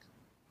 interesting.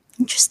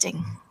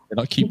 Interesting. They're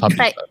not cute puppies,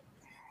 though.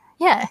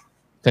 Yeah.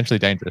 Potentially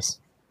dangerous.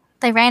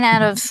 They ran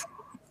out of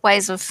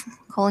ways of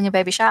calling a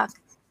baby shark.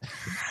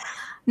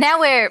 Now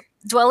we're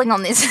dwelling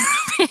on this.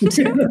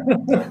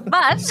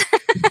 But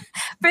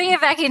bring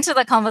it back into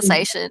the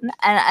conversation,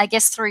 and I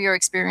guess through your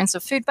experience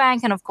of Food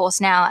Bank, and of course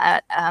now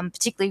at,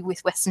 particularly with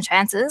Western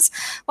Chances,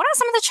 what are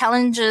some of the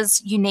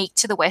challenges unique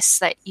to the West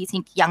that you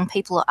think young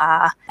people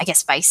are, I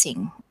guess,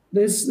 facing?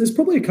 There's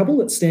probably a couple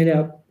that stand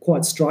out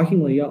quite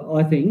strikingly,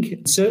 I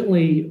think.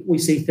 Certainly we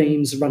see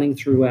themes running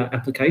through our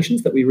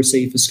applications that we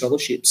receive for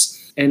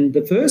scholarships. And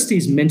the first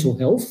is mental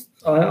health.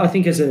 I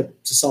think as a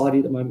society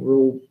at the moment, we're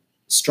all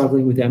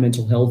struggling with our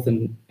mental health,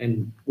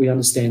 and we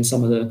understand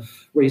some of the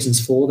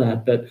reasons for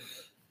that. But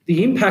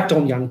the impact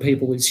on young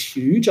people is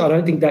huge. I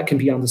don't think that can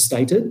be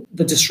understated.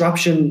 The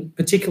disruption,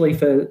 particularly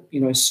for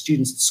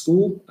students at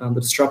school,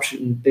 the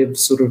disruption they've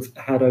sort of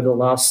had over the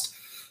last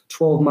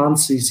 12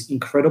 months is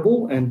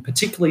incredible, and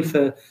particularly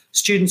for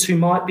students who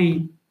might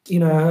be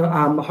in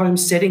a home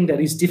setting that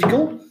is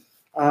difficult,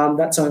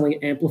 that's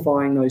only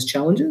amplifying those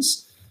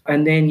challenges.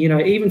 And then,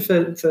 even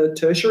for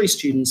tertiary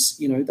students,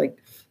 they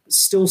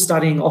still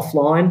studying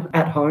offline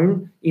at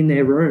home in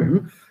their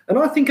room. And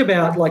I think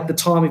about like the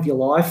time of your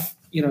life,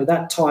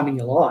 that time in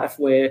your life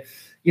where,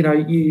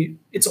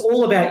 it's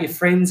all about your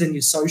friends and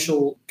your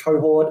social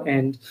cohort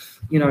and,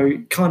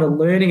 kind of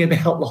learning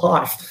about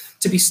life.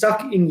 To be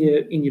stuck in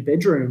your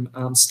bedroom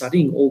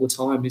studying all the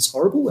time is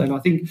horrible. And I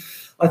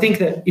think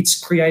that it's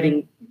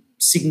creating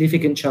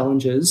significant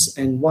challenges,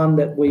 and one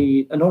that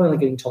we are not only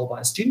getting told by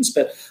our students,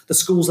 but the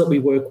schools that we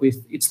work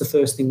with, it's the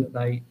first thing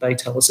that they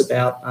tell us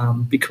about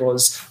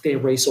because their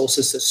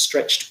resources are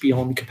stretched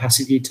beyond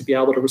capacity to be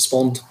able to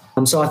respond.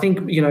 So I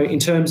think, in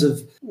terms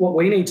of what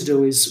we need to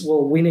do is,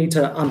 we need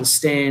to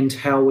understand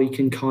how we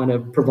can kind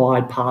of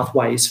provide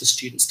pathways for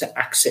students to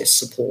access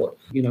support.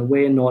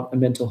 We're not a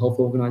mental health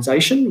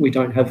organisation. We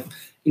don't have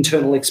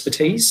internal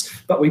expertise,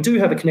 but we do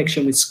have a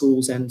connection with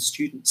schools and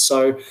students.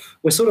 So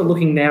we're sort of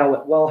looking now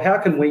at, how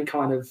can we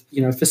kind of,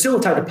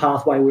 facilitate a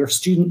pathway where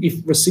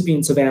if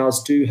recipients of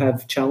ours do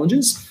have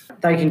challenges,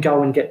 they can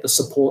go and get the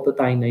support that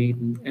they need.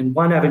 And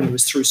one avenue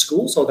is through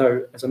schools,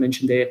 although, as I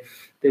mentioned, they're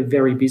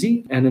very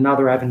busy. And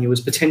another avenue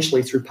is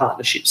potentially through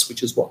partnerships,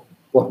 which is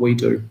what we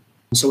do.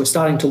 So we're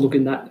starting to look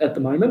in that at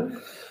the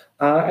moment.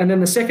 And then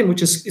the second,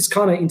 which is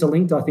kind of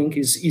interlinked, I think,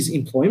 is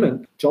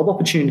employment, job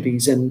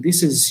opportunities. And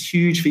this is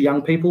huge for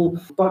young people,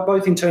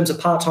 both in terms of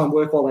part-time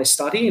work while they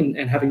study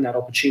and having that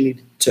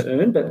opportunity to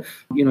earn. But,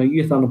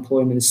 youth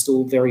unemployment is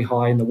still very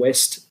high in the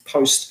West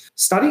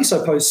post-study,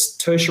 so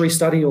post-tertiary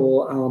study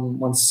or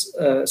once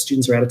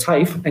students are out of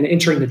TAFE, and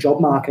entering the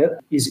job market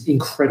is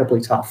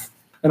incredibly tough.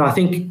 And I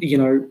think,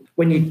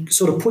 when you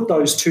sort of put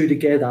those two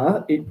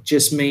together, it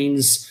just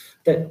means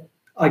that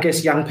I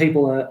guess young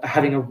people are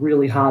having a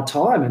really hard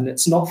time, and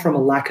it's not from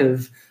a lack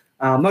of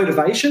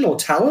motivation or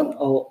talent,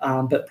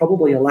 but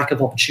probably a lack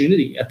of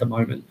opportunity at the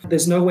moment.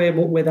 There's nowhere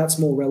where that's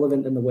more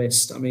relevant than the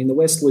West. I mean, the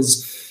West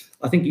was,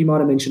 I think you might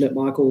have mentioned it,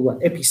 Michael,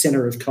 the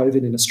epicenter of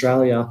COVID in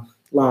Australia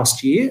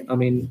last year. I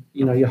mean,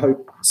 you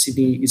hope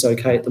Sydney is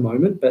okay at the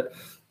moment, but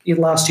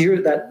last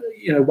year that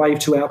wave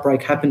 2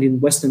 outbreak happened in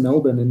Western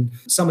Melbourne, and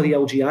some of the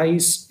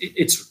LGAs,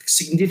 it's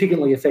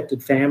significantly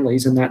affected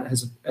families, and that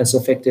has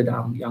affected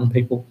young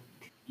people.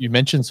 You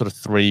mentioned sort of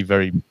 3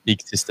 very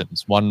big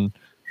systems. One,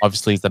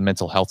 obviously, is the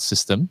mental health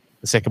system.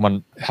 The second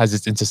one has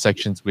its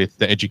intersections with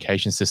the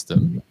education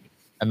system.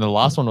 And the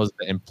last one was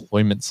the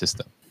employment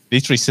system.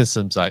 These 3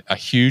 systems are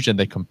huge and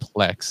they're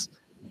complex,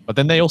 but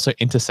then they also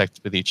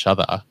intersect with each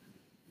other.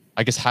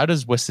 I guess, how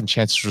does Western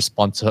Chances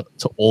respond to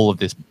all of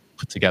this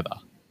put together?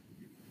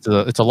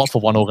 It's a lot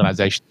for one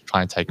organisation to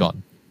try and take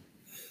on.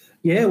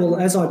 Yeah, well,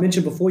 as I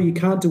mentioned before, you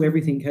can't do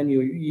everything, can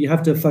you? You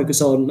have to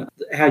focus on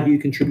how you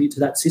contribute to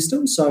that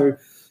system. So,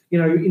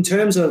 in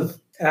terms of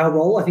our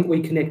role, I think we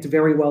connect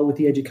very well with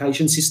the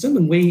education system,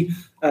 and we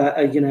are,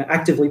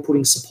 actively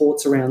putting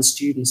supports around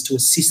students to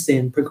assist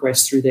them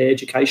progress through their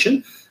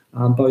education,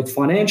 both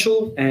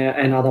financial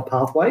and other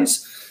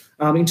pathways.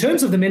 In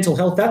terms of the mental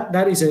health,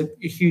 that is a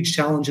huge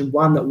challenge, and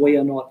one that we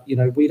are not,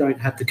 we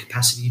don't have the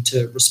capacity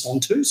to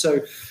respond to. So,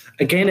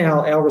 again,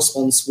 our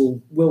response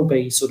will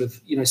be sort of,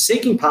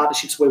 seeking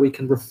partnerships where we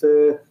can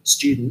refer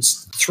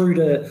students through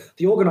to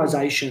the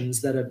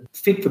organisations that are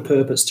fit for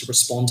purpose to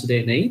respond to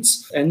their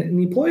needs. And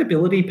the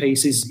employability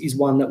piece is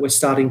one that we're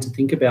starting to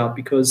think about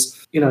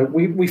because,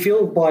 we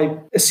feel by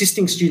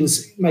assisting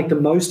students make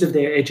the most of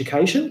their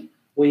education,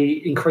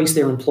 we increase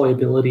their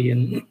employability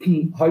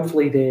and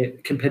hopefully their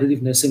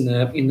competitiveness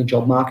in the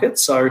job market.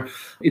 So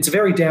it's a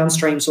very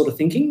downstream sort of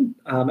thinking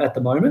at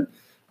the moment,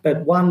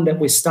 but one that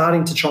we're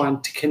starting to try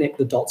and to connect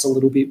the dots a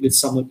little bit with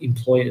some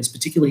employers,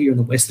 particularly here in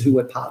the West, who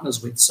we're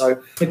partners with. So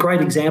a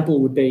great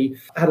example would be,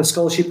 I had a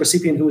scholarship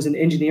recipient who was an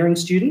engineering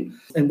student,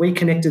 and we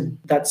connected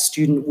that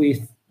student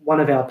with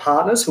one of our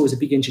partners who was a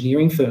big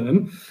engineering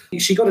firm.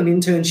 She got an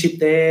internship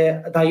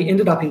there. They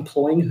ended up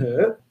employing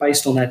her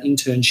based on that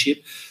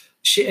internship.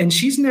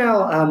 She's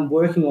now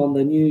working on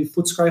the new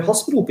Footscray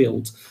Hospital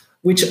build,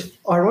 which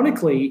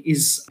ironically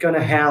is going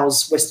to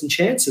house Western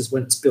Chances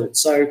when it's built.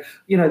 So,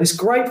 this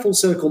great full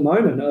circle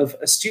moment of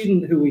a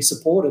student who we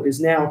supported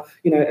is now,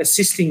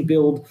 assisting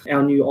build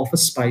our new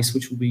office space,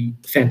 which will be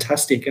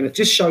fantastic. And it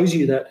just shows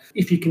you that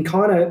if you can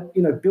kind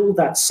of, build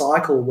that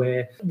cycle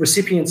where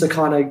recipients are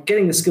kind of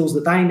getting the skills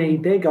that they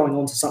need, they're going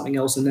on to something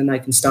else, and then they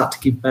can start to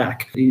give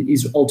back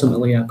is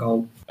ultimately our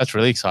goal. That's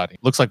really exciting.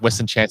 Looks like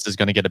Western Chances is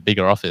going to get a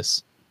bigger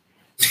office.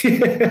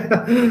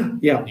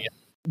 Yeah.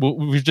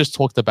 We've just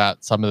talked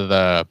about some of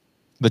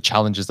the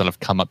challenges that have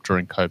come up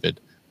during COVID,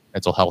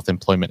 mental health,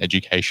 employment,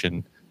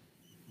 education.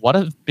 What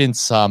have been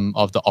some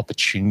of the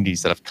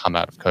opportunities that have come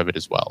out of COVID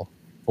as well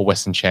for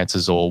Western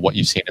Chances, or what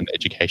you've seen in the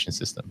education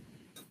system?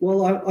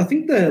 Well, I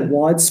think the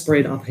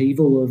widespread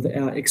upheaval of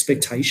our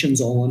expectations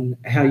on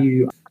how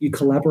you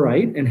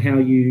collaborate and how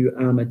you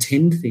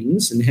attend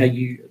things and how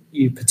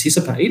you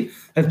participate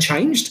have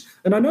changed.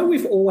 And I know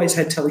we've always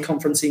had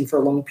teleconferencing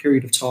for a long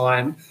period of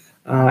time,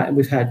 and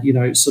we've had,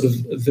 sort of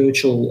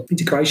virtual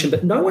integration,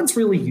 but no one's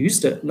really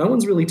used it. No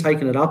one's really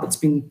taken it up. It's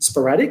been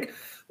sporadic,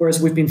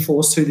 whereas we've been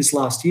forced to this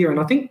last year.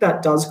 And I think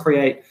that does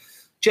create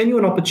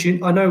genuine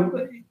opportunity. I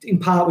know in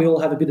part we all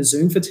have a bit of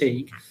Zoom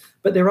fatigue,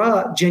 but there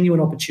are genuine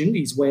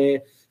opportunities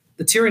where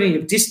the tyranny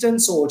of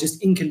distance or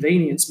just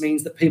inconvenience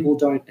means that people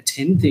don't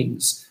attend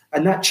things,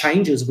 and that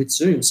changes with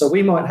Zoom. So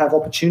we might have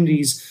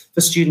opportunities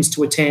for students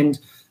to attend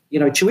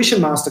tuition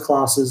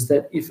masterclasses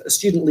that if a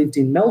student lived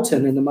in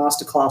Melton and the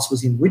masterclass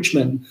was in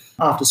Richmond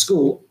after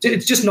school,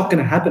 it's just not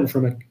going to happen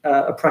from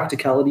a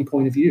practicality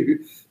point of view.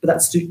 But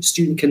that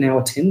student can now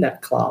attend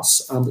that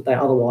class that they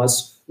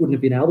otherwise wouldn't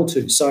have been able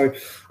to. So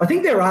I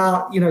think there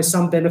are,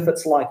 some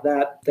benefits like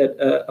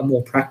that are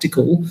more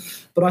practical.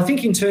 But I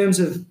think in terms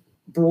of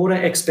broader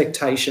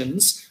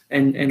expectations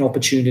and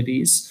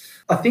opportunities,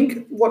 I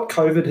think what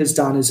COVID has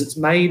done is it's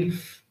made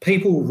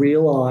people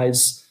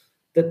realise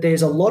that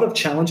there's a lot of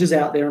challenges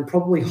out there, and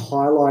probably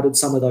highlighted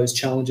some of those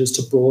challenges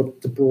to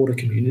the broader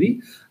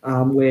community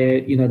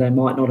where, they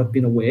might not have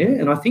been aware.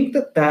 And I think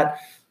that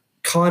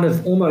kind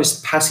of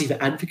almost passive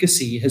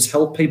advocacy has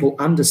helped people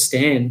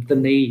understand the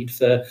need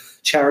for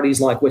charities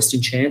like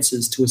Western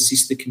Chances to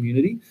assist the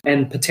community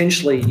and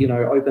potentially,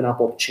 open up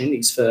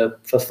opportunities for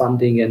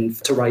funding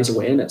and to raise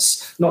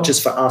awareness, not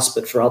just for us,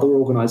 but for other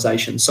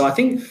organisations. So I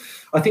think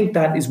I think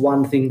that is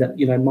one thing that,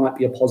 might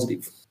be a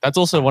positive. That's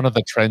also one of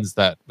the trends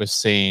that we've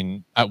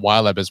seen at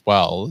YLab as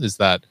well, is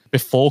that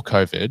before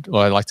COVID,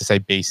 or I like to say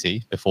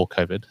BC, before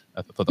COVID,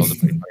 I thought that was a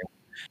pretty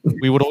funny,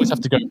 we would always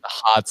have to go with a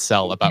hard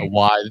sell about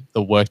why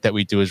the work that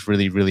we do is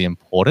really, really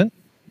important.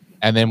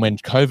 And then when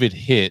COVID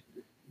hit,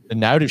 the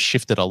narrative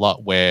shifted a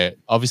lot, where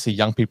obviously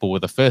young people were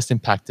the first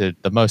impacted,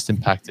 the most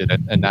impacted,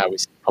 and now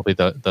it's probably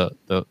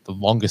the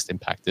longest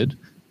impacted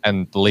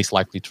and the least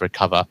likely to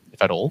recover,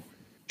 if at all.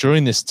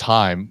 During this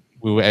time,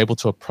 we were able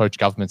to approach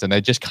governments, and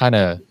they just kind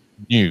of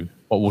knew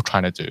what we're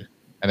trying to do,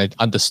 and they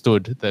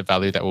understood the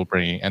value that we're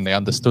bringing, and they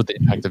understood the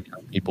impact of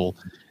young people,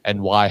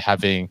 and why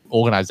having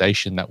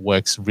organization that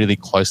works really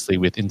closely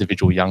with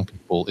individual young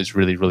people is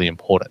really, really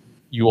important.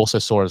 You also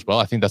saw as well,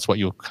 I think that's what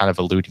you're kind of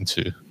alluding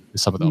to with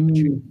some of the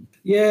opportunities.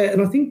 Yeah,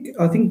 and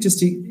I think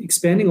just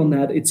expanding on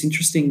that, it's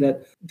interesting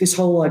that this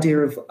whole idea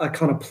of a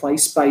kind of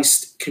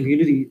place-based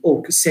community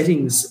or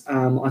settings,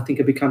 I think,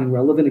 are becoming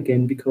relevant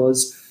again,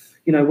 because,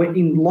 when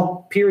in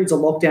periods of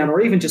lockdown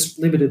or even just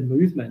limited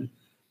movement,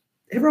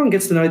 everyone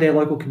gets to know their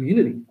local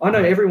community. I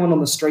know everyone on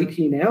the street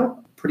here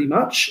now, pretty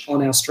much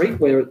on our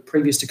street, where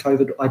previous to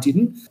COVID I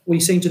didn't.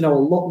 We seem to know a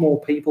lot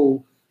more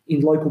people in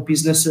local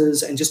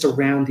businesses and just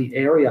around the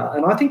area.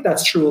 And I think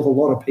that's true of a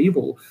lot of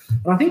people.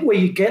 And I think where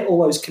you get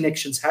all those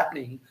connections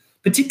happening,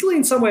 particularly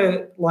in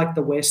somewhere like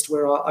the West,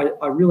 where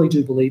I really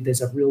do believe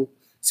there's a real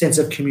sense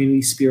of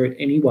community spirit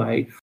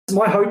anyway,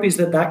 my hope is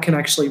that can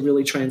actually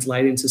really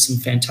translate into some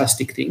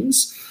fantastic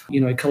things,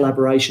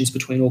 collaborations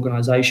between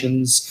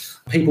organisations,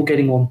 people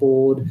getting on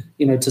board,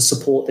 to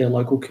support their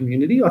local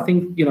community. I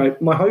think,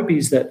 my hope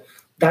is that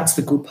that's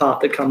the good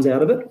part that comes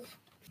out of it.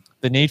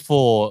 The need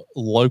for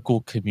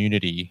local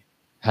community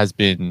has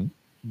been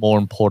more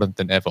important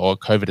than ever, or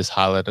COVID has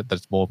highlighted that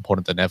it's more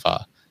important than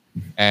ever.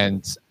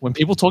 And when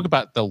people talk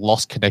about the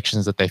lost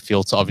connections that they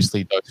feel to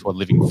obviously those who are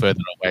living further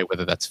away,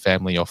 whether that's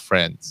family or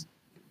friends,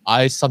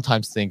 I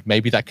sometimes think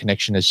maybe that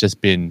connection has just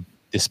been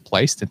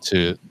displaced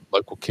into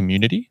local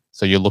community.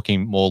 So you're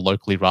looking more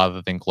locally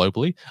rather than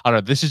globally. I don't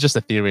know, this is just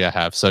a theory I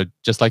have. So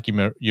just like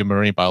your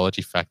marine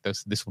biology fact,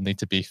 this will need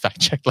to be fact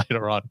checked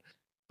later on.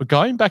 But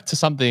going back to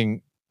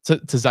something,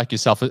 to Zach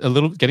yourself,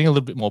 getting a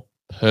little bit more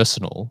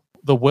personal,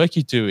 the work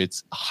you do,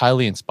 it's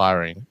highly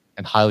inspiring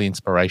and highly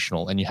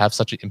inspirational, and you have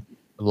such a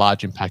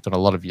large impact on a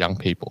lot of young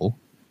people.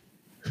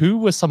 Who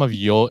were some of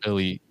your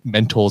early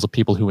mentors or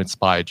people who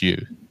inspired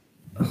you?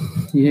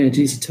 Yeah,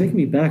 geez, you're taking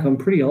me back. I'm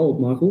pretty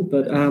old, Michael.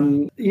 But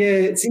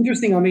it's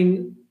interesting. I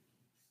mean,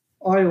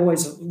 I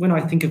always, when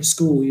I think of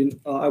school,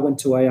 I went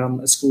to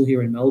a school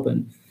here in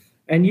Melbourne.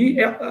 And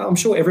I'm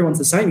sure everyone's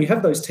the same. You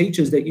have those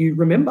teachers that you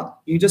remember.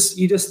 You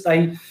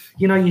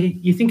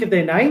think of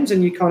their names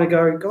and you kind of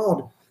go,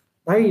 God,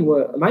 they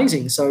were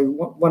amazing. So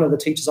one of the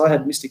teachers I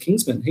had, Mr.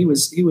 Kingsman, he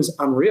was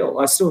unreal.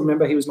 I still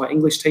remember he was my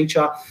English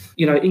teacher.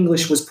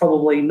 English was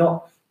probably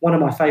not one of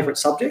my favourite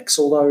subjects,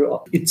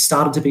 although it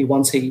started to be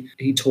once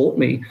he taught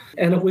me.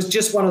 And it was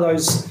just one of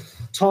those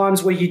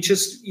times where you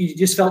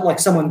just felt like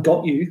someone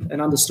got you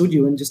and understood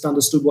you and just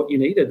understood what you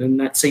needed, and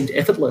that seemed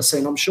effortless.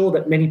 And I'm sure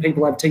that many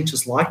people have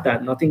teachers like that,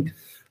 and I think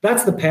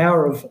that's the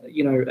power of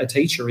a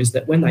teacher, is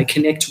that when they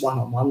connect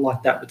one-on-one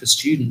like that with a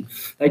student,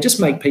 they just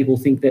make people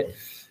think that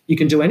you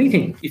can do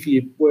anything if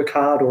you work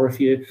hard, or if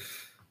you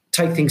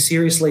take things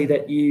seriously,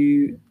 that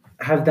you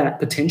have that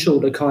potential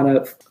to kind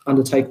of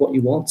undertake what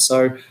you want.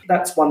 So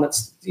that's one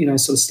that's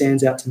sort of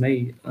stands out to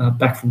me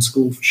back from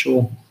school for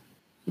sure.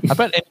 How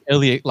about any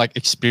early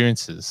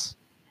experiences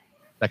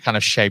that kind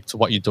of shaped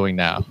what you're doing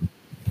now?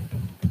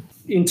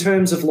 In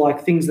terms of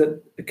things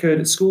that occurred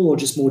at school, or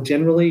just more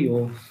generally,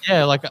 or?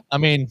 Yeah,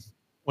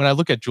 when I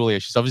look at Julia,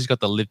 she's obviously got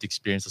the lived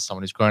experience of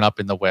someone who's grown up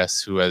in the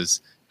West, who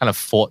has kind of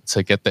fought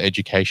to get the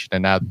education,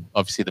 and now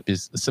obviously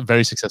it's a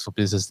very successful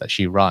business that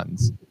she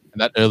runs. And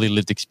that early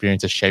lived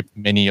experience has shaped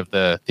many of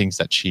the things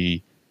that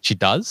she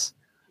does.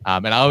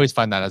 And I always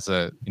find that as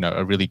a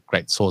really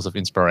great source of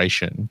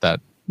inspiration, that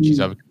she's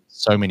overcome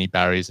so many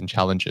barriers and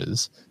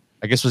challenges.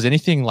 I guess, was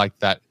anything like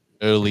that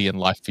early in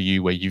life for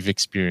you, where you've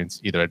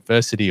experienced either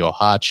adversity or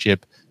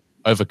hardship,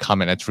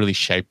 overcome it, and it's really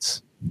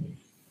shaped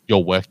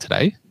your work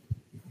today?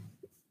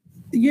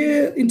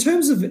 Yeah, in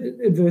terms of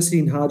adversity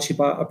and hardship,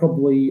 I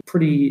probably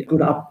pretty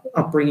good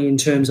upbringing in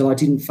terms of I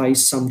didn't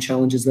face some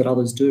challenges that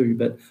others do.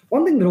 But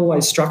one thing that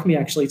always struck me,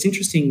 actually, it's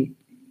interesting,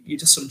 you're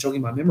just sort of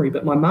jogging my memory,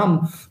 but my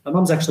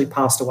mum's actually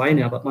passed away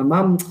now, but my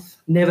mum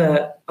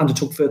never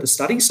undertook further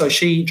study. So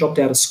she dropped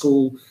out of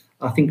school,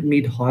 I think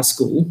mid-high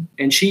school,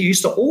 and she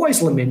used to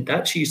always lament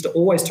that. She used to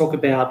always talk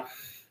about,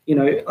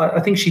 I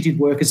think she did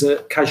work as a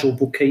casual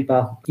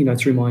bookkeeper,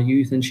 through my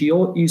youth, and she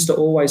used to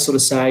always sort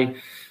of say,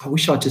 I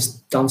wish I'd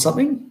just done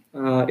something.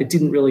 It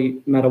didn't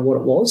really matter what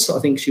it was. I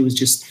think she was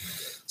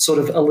just sort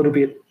of a little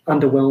bit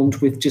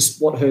underwhelmed with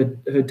just what her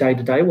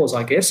day-to-day was,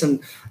 I guess.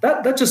 And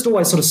that just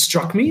always sort of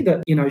struck me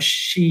that,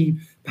 she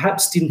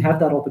perhaps didn't have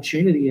that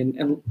opportunity.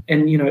 And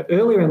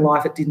earlier in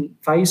life it didn't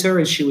faze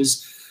her, as she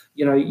was,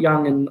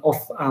 young and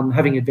off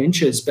having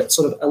adventures, but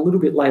sort of a little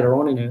bit later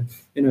on in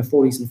her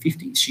 40s and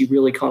 50s, she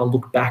really kind of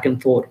looked back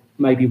and thought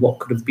maybe what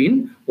could have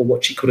been or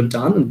what she could have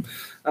done.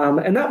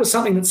 And that was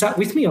something that sat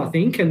with me, I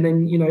think. And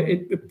then,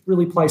 it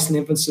really placed an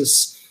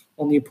emphasis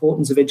on the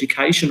importance of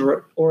education,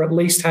 or at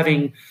least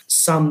having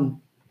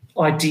some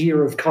idea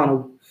of kind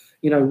of,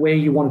 where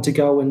you wanted to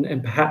go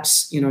and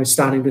perhaps,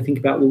 starting to think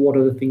about, well, what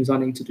are the things I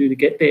need to do to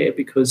get there?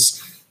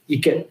 Because you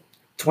get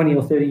 20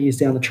 or 30 years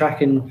down the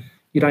track and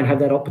you don't have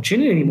that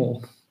opportunity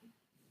anymore.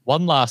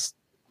 One last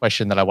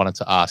question that I wanted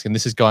to ask, and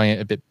this is going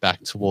a bit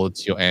back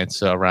towards your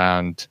answer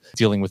around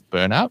dealing with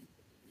burnout.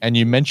 And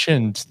you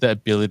mentioned the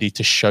ability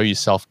to show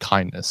yourself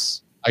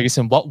kindness. I guess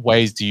in what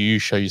ways do you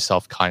show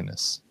yourself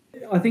kindness?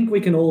 I think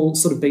we can all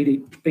sort of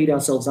beat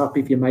ourselves up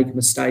if you make a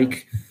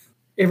mistake.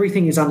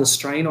 Everything is under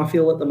strain, I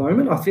feel, at the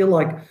moment. I feel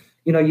like,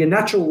 your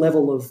natural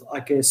level of,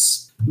 I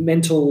guess,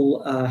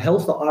 mental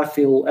health, I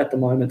feel at the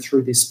moment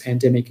through this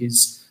pandemic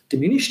is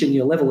diminished, and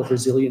your level of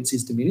resilience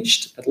is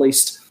diminished. At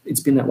least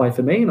it's been that way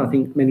for me, and I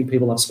think many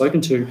people I've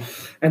spoken to.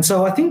 And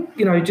so I think,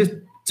 just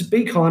to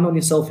be kind on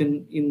yourself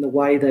in the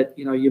way that,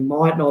 you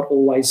might not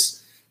always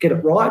get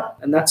it right,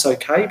 and that's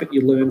okay, but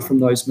you learn from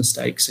those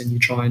mistakes and you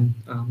try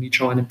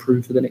and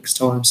improve for the next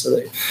time so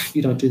that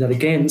you don't do that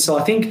again. So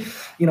I think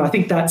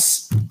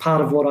that's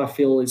part of what I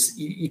feel is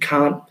you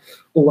can't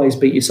always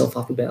beat yourself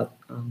up about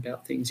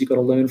things. You've got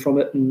to learn from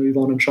it and move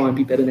on and try and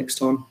be better next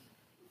time.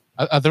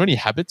 Are there any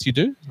habits you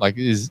do? Like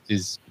is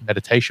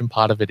meditation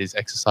part of it? Is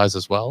exercise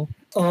as well?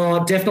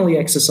 Oh, definitely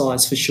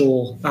exercise for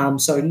sure.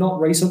 So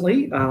not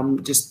recently,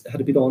 just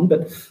had a bit on,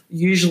 but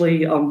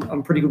usually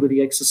I'm pretty good with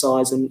the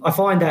exercise, and I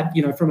find that,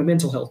 from a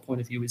mental health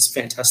point of view is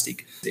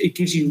fantastic. It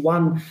gives you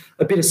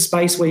a bit of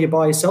space where you're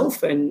by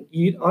yourself, and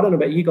I don't know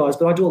about you guys,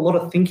 but I do a lot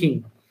of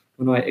thinking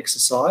when I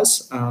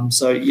exercise.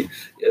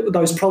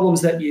 Those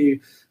problems that you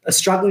are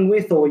struggling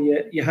with, or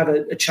you have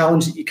a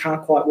challenge that you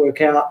can't quite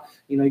work out,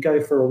 you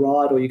go for a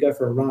ride or you go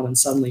for a run, and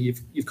suddenly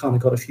you've kind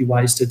of got a few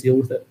ways to deal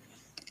with it.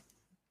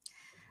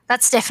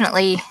 That's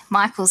definitely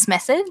Michael's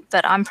method,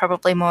 but I'm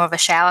probably more of a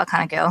shower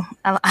kind of girl.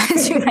 I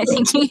do my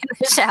thinking in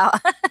the shower.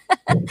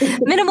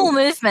 Minimal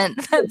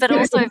movement, but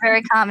also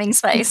very calming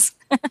space.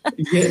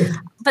 Yeah.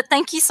 But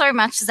thank you so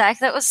much, Zach.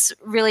 That was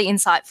really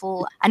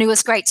insightful. And it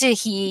was great to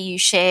hear you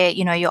share,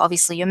 you're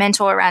obviously your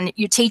mentor around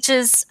your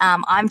teachers.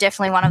 I'm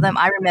definitely one of them.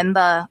 I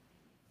remember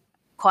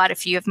quite a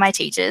few of my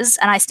teachers,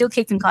 and I still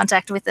keep in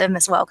contact with them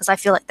as well because I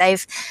feel like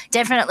they've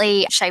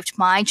definitely shaped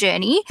my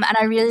journey. And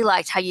I really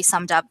liked how you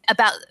summed up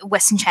about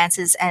Western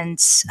Chances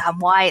and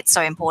why it's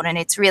so important.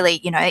 It's really,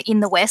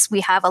 in the West,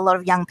 we have a lot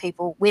of young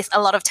people with a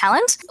lot of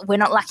talent. We're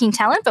not lacking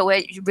talent, but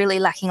we're really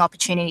lacking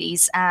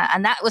opportunities.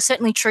 And that was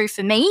certainly true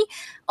for me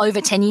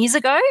over 10 years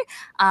ago.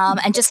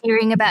 And just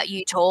hearing about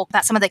you talk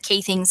about some of the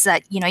key things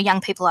that,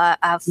 young people are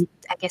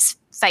I guess,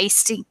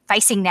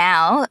 facing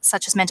now,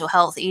 such as mental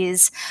health,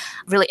 is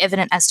really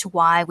evident as to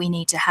why we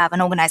need to have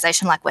an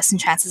organisation like Western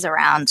Chances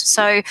around.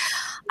 So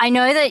I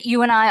know that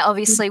you and I,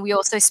 obviously, we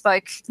also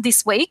spoke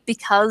this week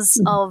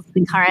because of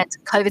the current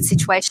COVID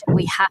situation.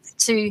 We have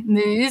to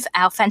move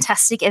our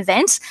fantastic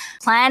event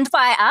planned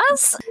by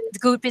us, the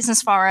Good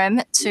Business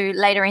Forum, to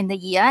later in the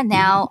year,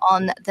 now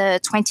on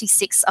the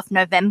 26th of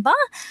November.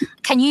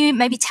 Can you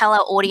maybe tell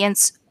our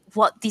audience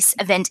what this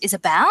event is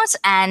about,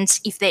 and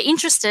if they're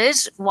interested,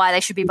 why they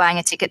should be buying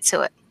a ticket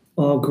to it?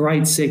 Oh,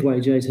 great segue,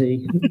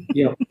 JT.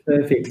 Yeah,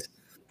 perfect.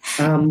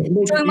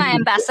 Doing my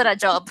ambassador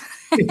job.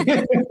 You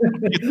can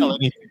tell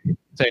anything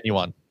to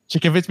anyone. She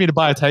convinced me to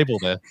buy a table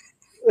there.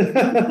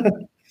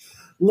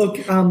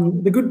 Look,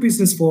 the Good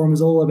Business Forum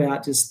is all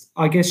about just,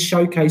 I guess,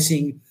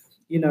 showcasing,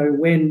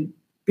 when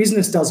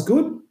business does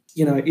good,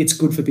 it's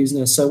good for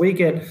business. So we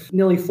get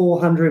nearly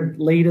 400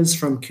 leaders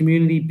from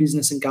community,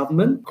 business and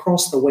government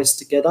across the West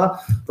together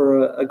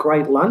for a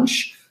great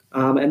lunch.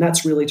 And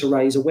that's really to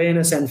raise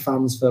awareness and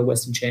funds for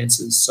Western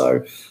Chances.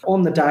 So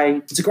on the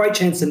day, it's a great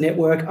chance to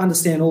network,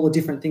 understand all the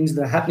different things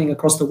that are happening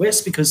across the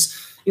West because,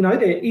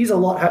 there is a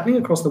lot happening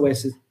across the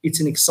West.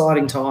 It's an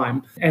exciting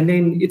time. And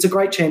then it's a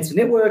great chance to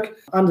network,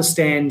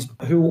 understand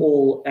who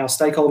all our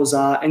stakeholders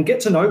are and get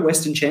to know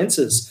Western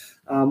Chances.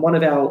 One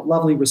of our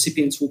lovely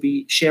recipients will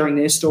be sharing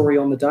their story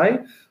on the day.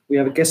 We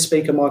have a guest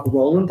speaker, Michael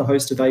Rowland, the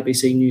host of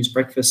ABC News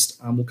Breakfast,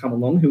 will come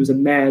along, who is a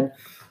mad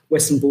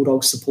Western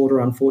Bulldogs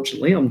supporter,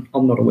 unfortunately. I'm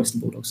not a Western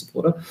Bulldogs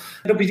supporter.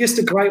 It'll be just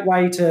a great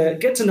way to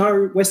get to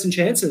know Western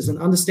Chances and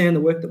understand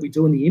the work that we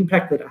do and the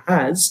impact that it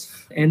has.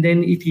 And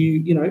then if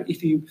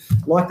you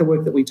like the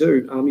work that we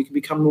do, you can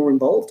become more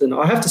involved. And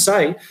I have to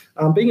say,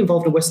 being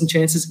involved in Western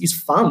Chances is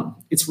fun.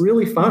 It's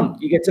really fun.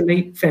 You get to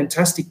meet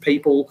fantastic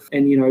people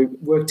and,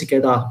 work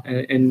together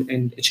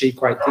and achieve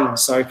great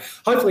things. So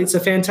hopefully it's a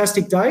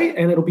fantastic day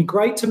and it'll be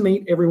great to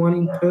meet everyone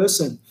in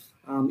person.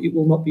 It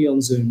will not be on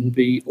Zoom. We'll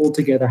be all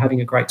together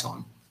having a great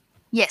time.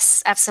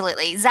 Yes,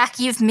 absolutely. Zach,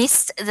 you've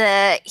missed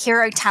the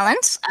hero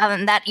talent.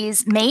 That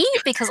is me,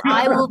 because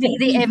I will be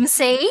the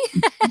MC.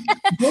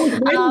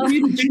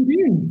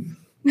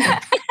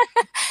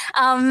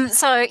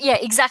 So yeah,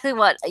 exactly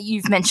what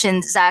you've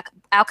mentioned, Zach.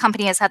 Our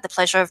company has had the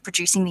pleasure of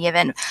producing the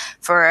event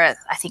for,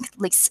 I think, at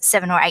least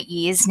 7 or 8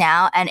 years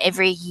now. And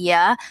every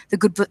year, the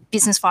Good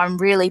Business Forum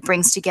really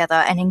brings together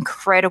an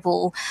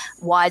incredible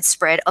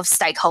widespread of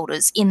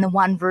stakeholders in the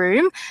one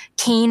room,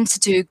 keen to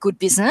do good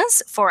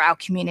business for our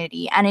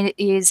community. And it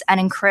is an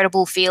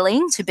incredible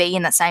feeling to be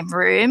in the same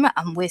room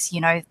with,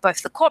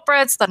 both the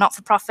corporates, the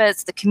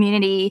not-for-profits, the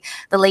community,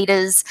 the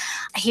leaders,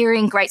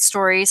 hearing great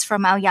stories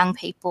from our young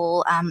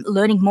people,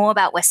 learning more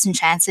about Western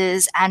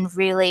Chances, and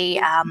really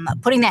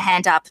putting their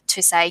hand up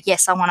to say,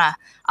 yes, I want to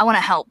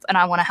help, and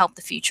I want to help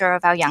the future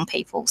of our young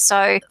people.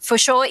 So for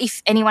sure,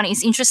 if anyone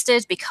is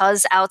interested,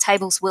 because our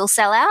tables will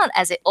sell out,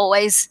 as it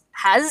always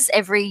has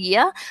every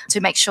year,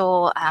 to make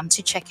sure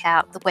to check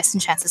out the Western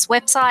Chances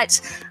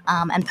website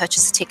and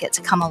purchase a ticket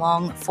to come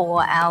along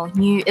for our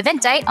new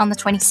event date on the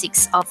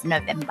 26th of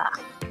November.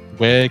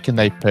 Where can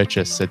they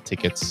purchase said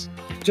tickets?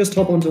 Just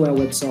hop onto our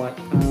website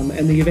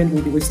and the event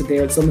will be listed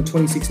there. It's on the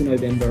 26th of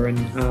November and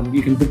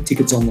you can book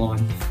tickets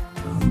online.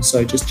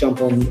 So just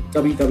jump on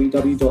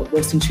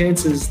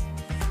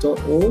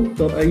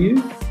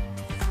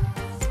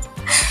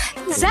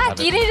www.westernchances.org.au. Zach,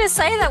 you need to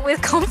say that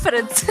with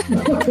confidence.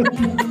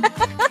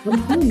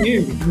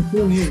 I'm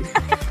still new.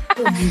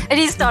 It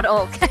is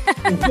 .org.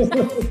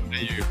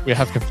 We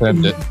have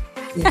confirmed it.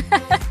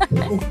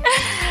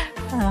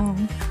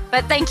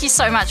 But thank you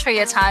so much for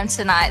your time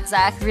tonight,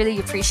 Zach. Really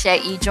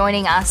appreciate you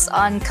joining us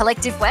on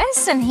Collective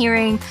West and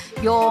hearing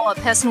your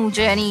personal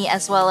journey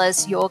as well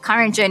as your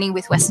current journey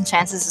with Western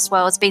Chances as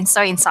well. It's been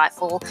so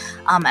insightful,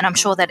 and I'm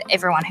sure that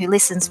everyone who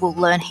listens will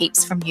learn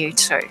heaps from you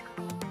too.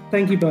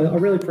 Thank you both. I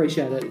really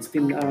appreciate it. It's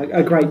been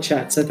a great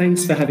chat, so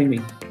thanks for having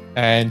me.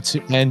 And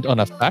to end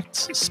on a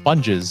fact,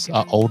 sponges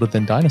are older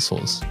than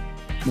dinosaurs.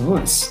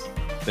 Nice.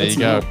 There you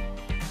go.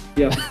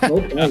 Yeah,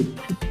 well played.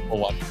 For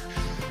one.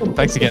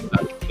 Thanks again.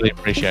 I really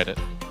appreciate it.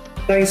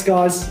 Thanks,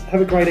 guys.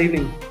 Have a great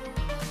evening.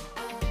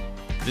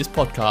 This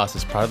podcast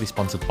is proudly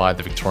sponsored by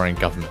the Victorian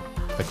Government.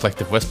 The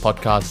Collective West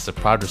podcast is a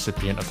proud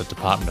recipient of the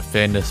Department of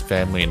Fairness,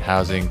 Family and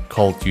Housing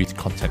Cold Youth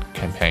Content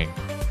Campaign.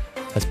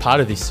 As part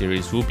of this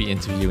series, we'll be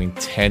interviewing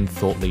 10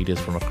 thought leaders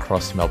from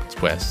across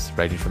Melbourne's West,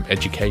 ranging from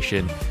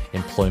education,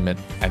 employment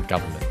and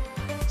government.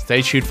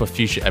 Stay tuned for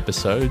future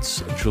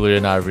episodes. Julia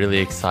and I are really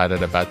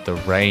excited about the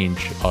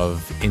range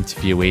of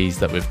interviewees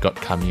that we've got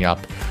coming up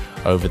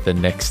over the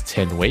next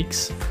 10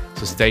 weeks.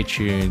 So stay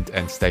tuned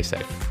and stay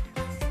safe.